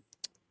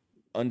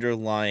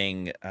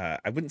underlying,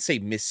 I wouldn't say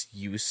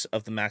misuse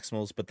of the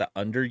Maximals, but the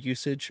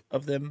underusage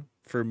of them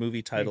for a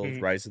movie titled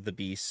Rise of the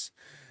Beasts.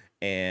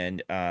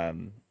 And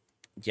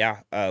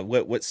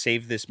what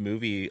saved this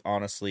movie,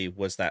 honestly,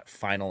 was that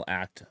final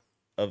act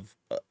of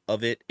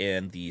it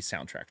and the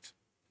soundtrack.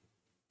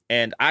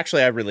 And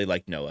actually, I really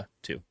liked Noah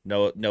too.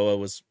 Noah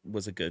was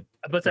a good.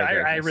 But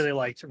I really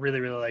liked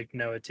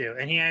Noah too,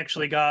 and he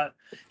actually got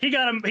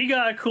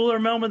a cooler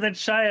moment than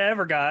Shia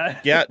ever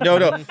got. Yeah,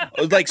 no,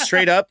 like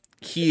straight up,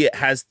 he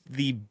has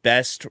the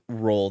best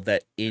role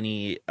that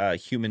any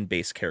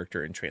human-based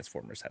character in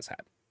Transformers has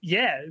had.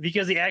 Yeah,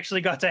 because he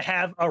actually got to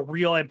have a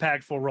real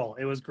impactful role.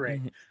 It was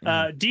great.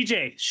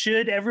 DJ,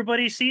 should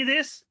everybody see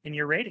this in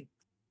your rating?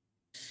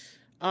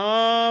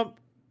 I'm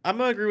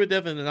gonna agree with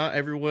Devin that not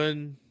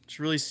everyone should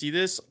really see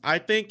this. I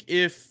think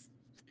if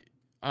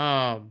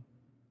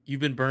you've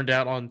been burned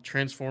out on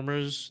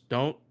Transformers,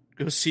 don't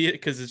go see it,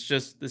 because it's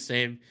just the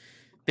same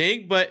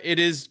thing. But it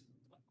is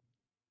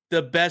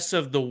the best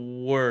of the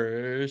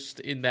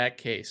worst in that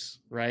case,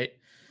 right?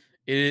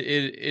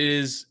 It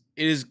is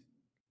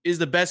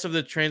the best of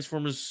the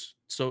Transformers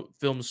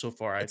films so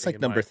far. It's like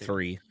number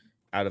 3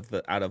 out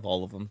of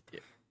all of them.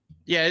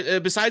 Yeah,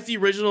 besides the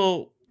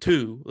original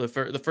 2,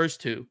 the first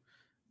 2.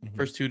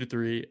 First 2 to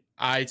 3,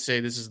 I'd say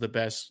this is the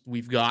best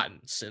we've gotten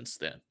since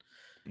then.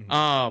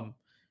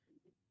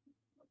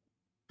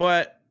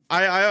 But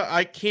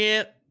I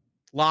can't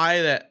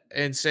lie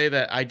and say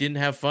that I didn't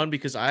have fun,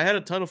 because I had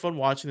a ton of fun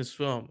watching this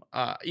film.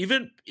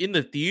 Even in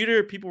the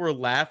theater, people were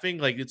laughing.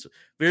 Like, it's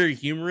very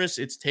humorous.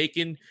 It's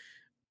taken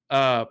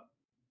a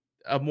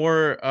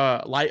more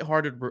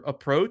lighthearted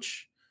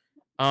approach,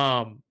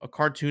 a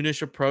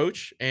cartoonish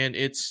approach, and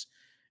it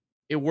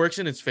works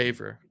in its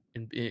favor.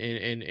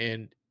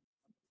 And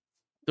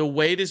the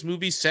way this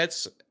movie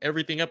sets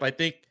everything up, I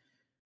think,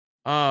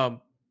 like,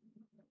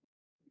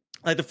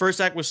 the first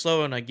act was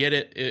slow, and I get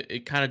it.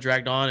 It kind of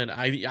dragged on, and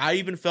I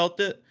even felt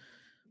it.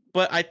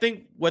 But I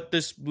think what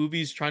this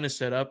movie's trying to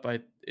set up,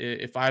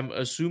 if I'm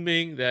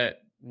assuming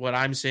that what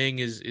I'm saying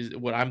is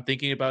what I'm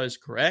thinking about is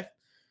correct,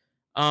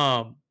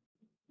 I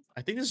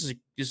think this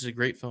is a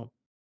great film.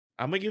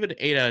 I'm gonna give it an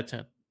 8 out of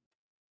 10.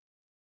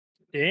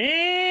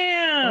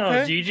 Damn,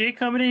 okay. DJ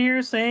coming in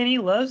here saying he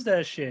loves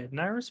that shit,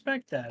 and I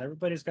respect that.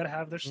 Everybody's got to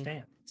have their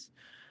stance.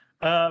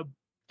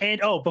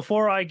 And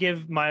before I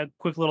give my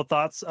quick little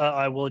thoughts,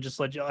 I will just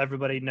let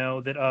everybody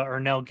know that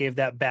Ernell gave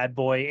that bad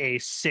boy a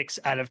 6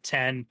 out of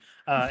 10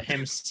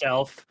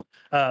 himself,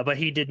 but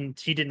he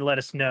didn't let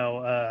us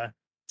know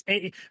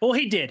Well,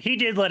 he did. He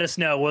did let us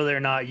know whether or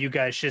not you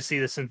guys should see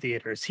this in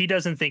theaters. He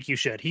doesn't think you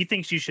should. He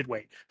thinks you should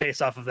wait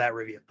based off of that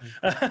review.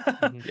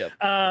 Yep.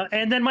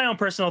 And then my own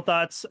personal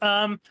thoughts.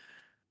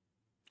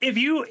 If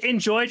you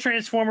enjoy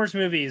Transformers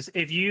movies,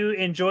 if you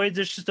enjoyed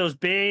just those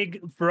big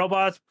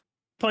robots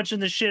punching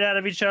the shit out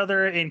of each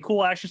other in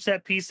cool action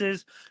set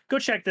pieces, go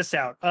check this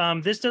out.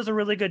 This does a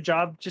really good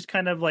job, just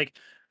kind of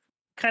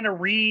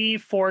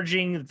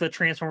reforging the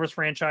Transformers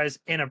franchise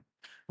in a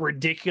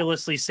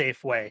ridiculously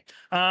safe way.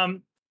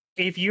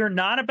 If you're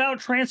not about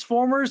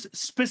Transformers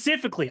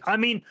specifically, I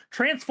mean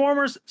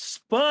Transformers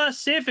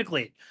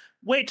specifically,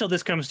 wait till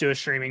this comes to a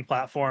streaming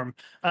platform.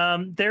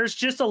 There's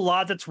just a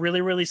lot that's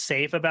really, really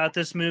safe about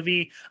this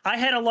movie. I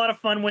had a lot of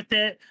fun with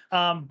it,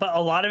 but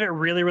a lot of it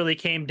really, really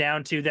came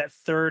down to that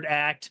third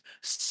act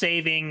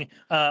saving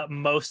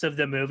most of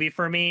the movie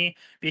for me,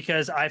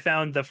 because I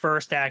found the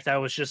first act, I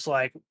was just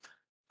like,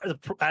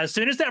 as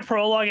soon as that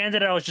prologue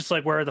ended, I was just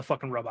like, where are the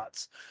fucking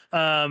robots?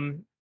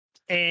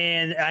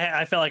 And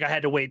I felt like I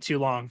had to wait too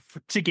long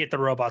to get the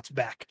robots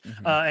back,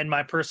 in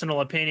my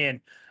personal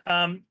opinion.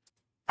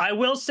 I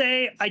will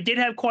say I did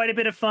have quite a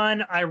bit of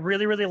fun. I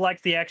really, really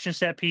liked the action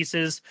set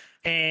pieces,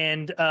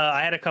 and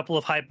I had a couple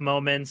of hype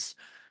moments,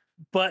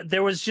 but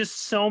there was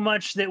just so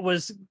much that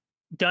was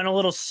done a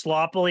little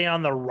sloppily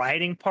on the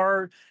writing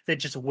part that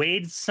just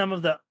weighed some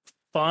of the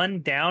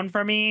fun down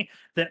for me,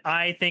 that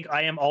I think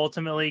I am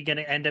ultimately going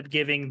to end up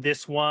giving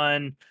this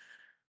one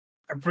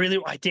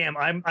I think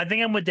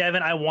I'm with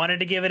Devin. I wanted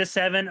to give it a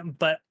 7,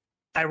 but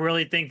I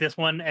really think this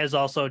one is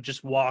also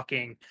just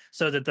walking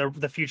so that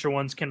the future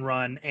ones can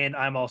run, and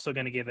I'm also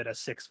going to give it a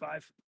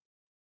 6.5.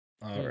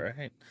 All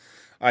right.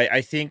 I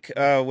think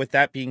with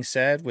that being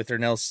said, with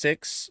Ernell's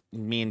 6,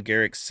 me and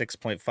Garrick's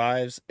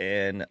 6.5s,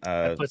 and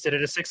That puts it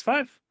at a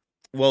 6.5.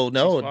 well,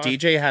 no, 6.5.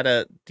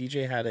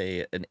 DJ had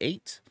an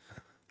 8.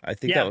 I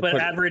think Yeah, that would but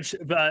put average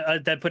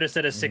that put us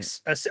at a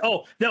 6.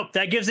 Oh no,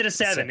 that gives it a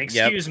 7.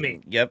 Excuse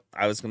me. Yep,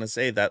 I was gonna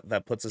say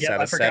that puts us Yep,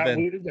 at a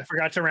 7. I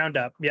forgot to round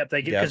up. Yep,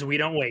 because we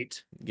don't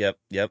wait. Yep.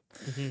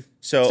 Mhm.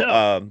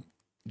 So,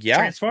 yeah.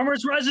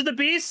 Transformers: Rise of the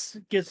Beast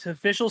gets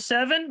official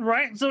 7,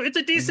 right? So it's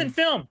a decent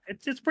film.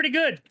 It's pretty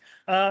good.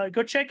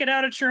 Go check it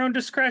out at your own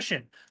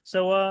discretion.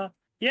 So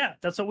yeah,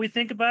 that's what we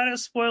think about it.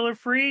 Spoiler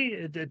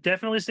free.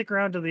 Definitely stick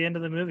around to the end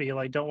of the movie.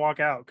 Like, don't walk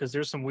out, because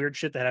there's some weird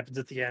shit that happens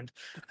at the end.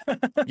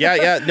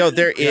 Yeah. No,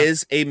 there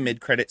is a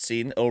mid-credit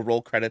scene. It'll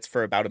roll credits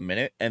for about a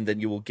minute, and then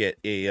you will get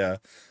a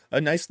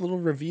nice little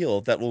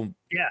reveal that will.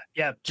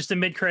 Yeah, just a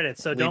mid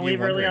credits. So Leave don't you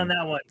leave early on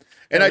wondering. that one.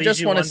 And That I leaves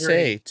just you want to wondering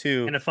say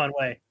too, in a fun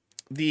way.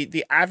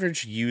 the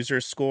average user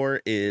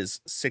score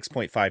is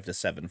 6.5 to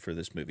 7 for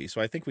this movie.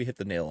 So I think we hit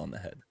the nail on the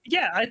head.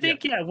 Yeah, I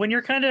think when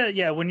you're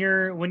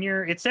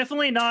it's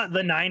definitely not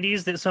the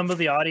 90s that some of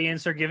the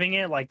audience are giving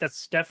it. Like,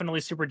 that's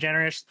definitely super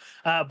generous.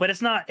 But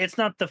it's not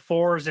the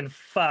 4s and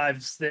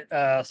 5s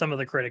that some of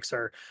the critics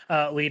are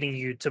leading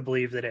you to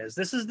believe that is.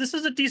 This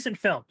is a decent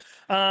film.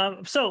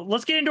 So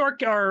let's get into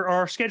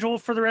our schedule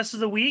for the rest of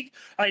the week.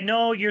 I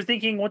know you're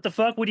thinking, what the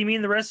fuck? What do you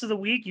mean the rest of the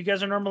week? You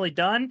guys are normally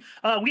done.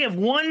 We have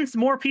one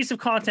more piece of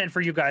content for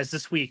you guys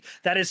this week.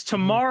 That is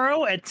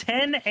tomorrow at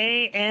 10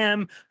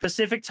 a.m.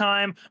 Pacific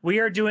time. We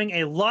are doing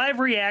a live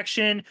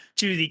reaction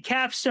to the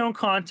capstone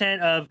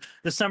content of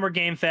the Summer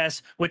Game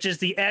Fest, which is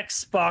the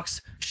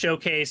Xbox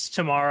showcase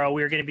tomorrow.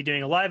 We are going to be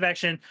doing a live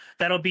action.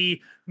 That'll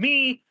be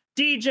me,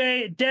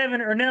 DJ,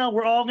 Devin, Ernell.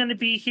 We're all going to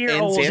be here.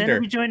 And will Xander.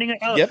 Xander be joining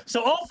us? Yep.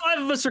 So all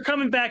 5 of us are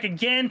coming back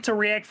again to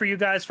react for you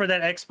guys for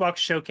that Xbox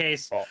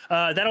showcase.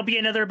 That'll be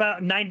another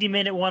about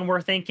 90-minute one,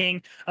 we're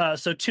thinking.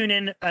 So tune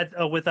in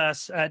with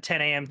us at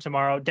 10 a.m.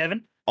 tomorrow.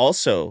 Devin?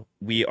 Also,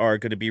 we are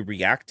going to be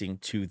reacting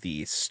to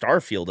the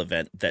Starfield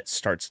event that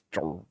starts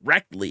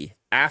directly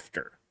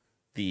after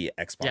the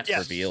Xbox Yes.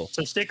 reveal.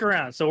 So stick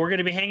around. So we're going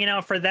to be hanging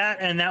out for that,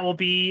 and that will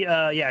be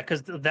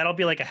because that'll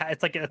be like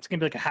it's going to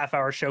be like a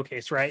half-hour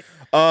showcase, right?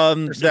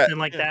 Or something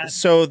like that.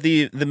 So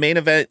the main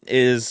event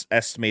is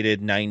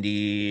estimated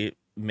 90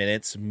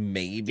 minutes,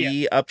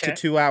 maybe up to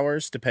 2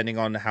 hours, depending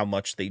on how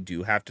much they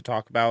do have to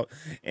talk about.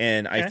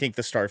 And I think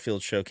the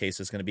Starfield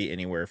showcase is going to be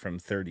anywhere from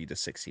 30 to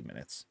 60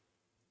 minutes.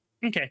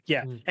 Okay,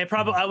 yeah, and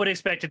probably I would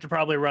expect it to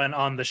probably run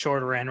on the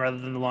shorter end rather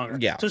than the longer.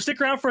 Yeah. So stick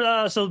around for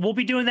so we'll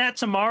be doing that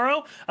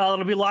tomorrow.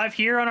 It'll be live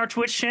here on our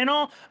Twitch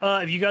channel.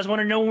 If you guys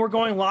want to know when we're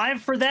going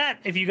live for that,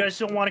 if you guys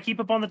don't want to keep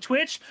up on the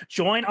Twitch,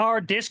 join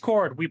our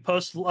Discord. We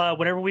post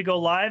whenever we go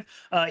live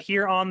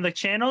here on the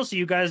channel, so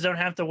you guys don't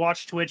have to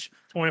watch Twitch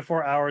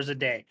 24 hours a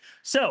day.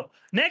 So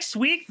next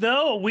week,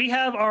 though, we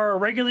have our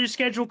regularly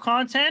scheduled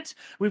content.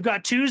 We've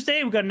got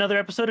Tuesday. We've got another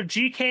episode of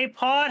GK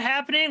Pod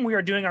happening. We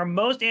are doing our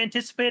most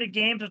anticipated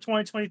games of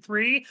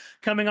 2023,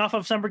 coming off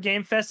of Summer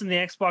Game Fest and the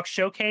Xbox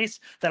Showcase.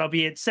 That'll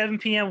be at 7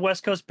 p.m.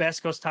 West Coast,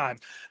 Best Coast time.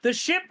 The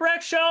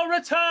Shipwreck Show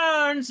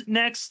returns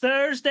next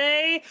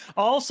Thursday,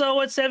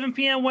 also at 7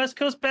 p.m. West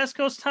Coast, Best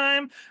Coast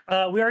time.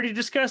 We already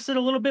discussed it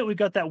a little bit. We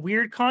got that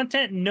weird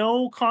content.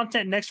 No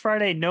content next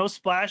Friday. No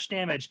splash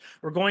damage.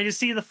 We're going to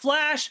see The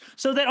Flash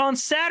so that on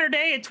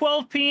Saturday at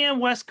 12 p.m.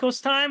 West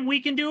Coast time,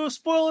 we can do a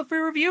spoiler-free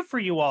review for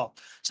you all.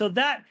 So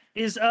that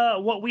is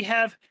what we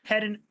have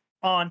heading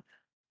on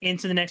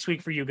into the next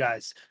week for you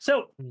guys.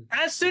 So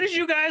as soon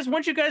as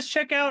once you guys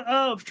check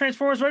out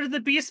Transformers Rise of the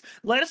Beast,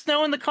 let us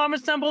know in the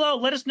comments down below.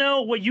 Let us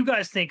know what you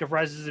guys think of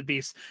Rise of the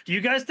Beast. Do you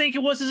guys think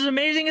it was as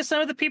amazing as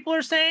some of the people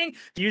are saying?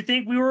 Do you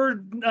think we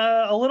were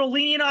a little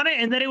lenient on it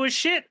and that it was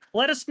shit?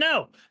 Let us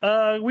know.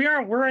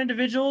 We're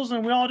individuals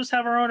and we all just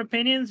have our own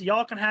opinions.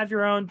 Y'all can have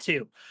your own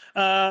too.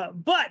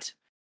 But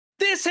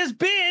this has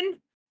been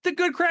the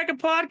Good Kraken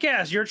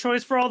Podcast, your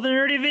choice for all the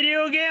nerdy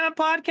video game and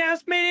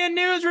podcast media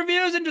news,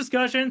 reviews, and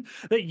discussion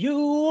that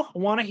you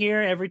want to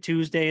hear every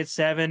Tuesday at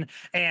 7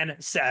 and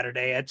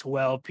Saturday at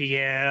 12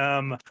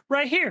 p.m.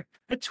 right here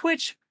at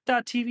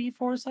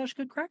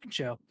twitch.tv/Good Kraken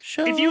Show.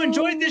 If you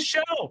enjoyed this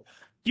show,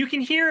 you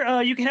can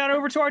head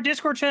over to our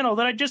Discord channel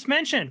that I just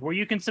mentioned, where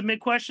you can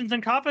submit questions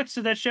and topics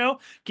to that show,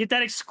 get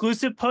that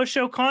exclusive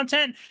post-show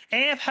content,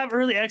 and have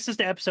early access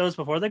to episodes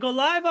before they go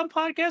live on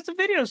podcast and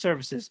video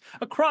services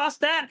across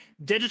that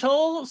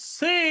digital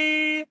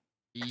sea.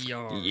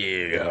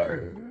 Yeah.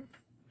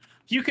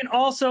 You can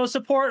also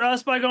support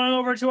us by going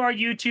over to our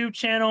YouTube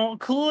channel,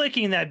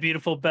 clicking that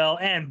beautiful bell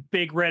and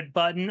big red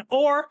button,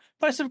 or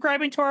by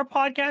subscribing to our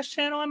podcast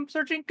channel and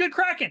searching Good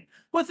Kraken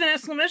with an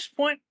exclamation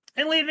point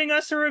and leaving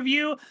us a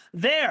review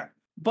there.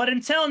 But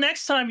until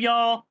next time,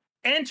 y'all,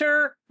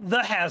 enter the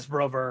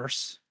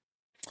Hasbroverse.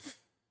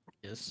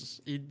 Yes,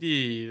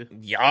 indeed.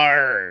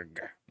 Yarg.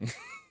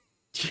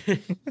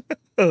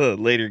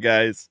 Later,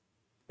 guys.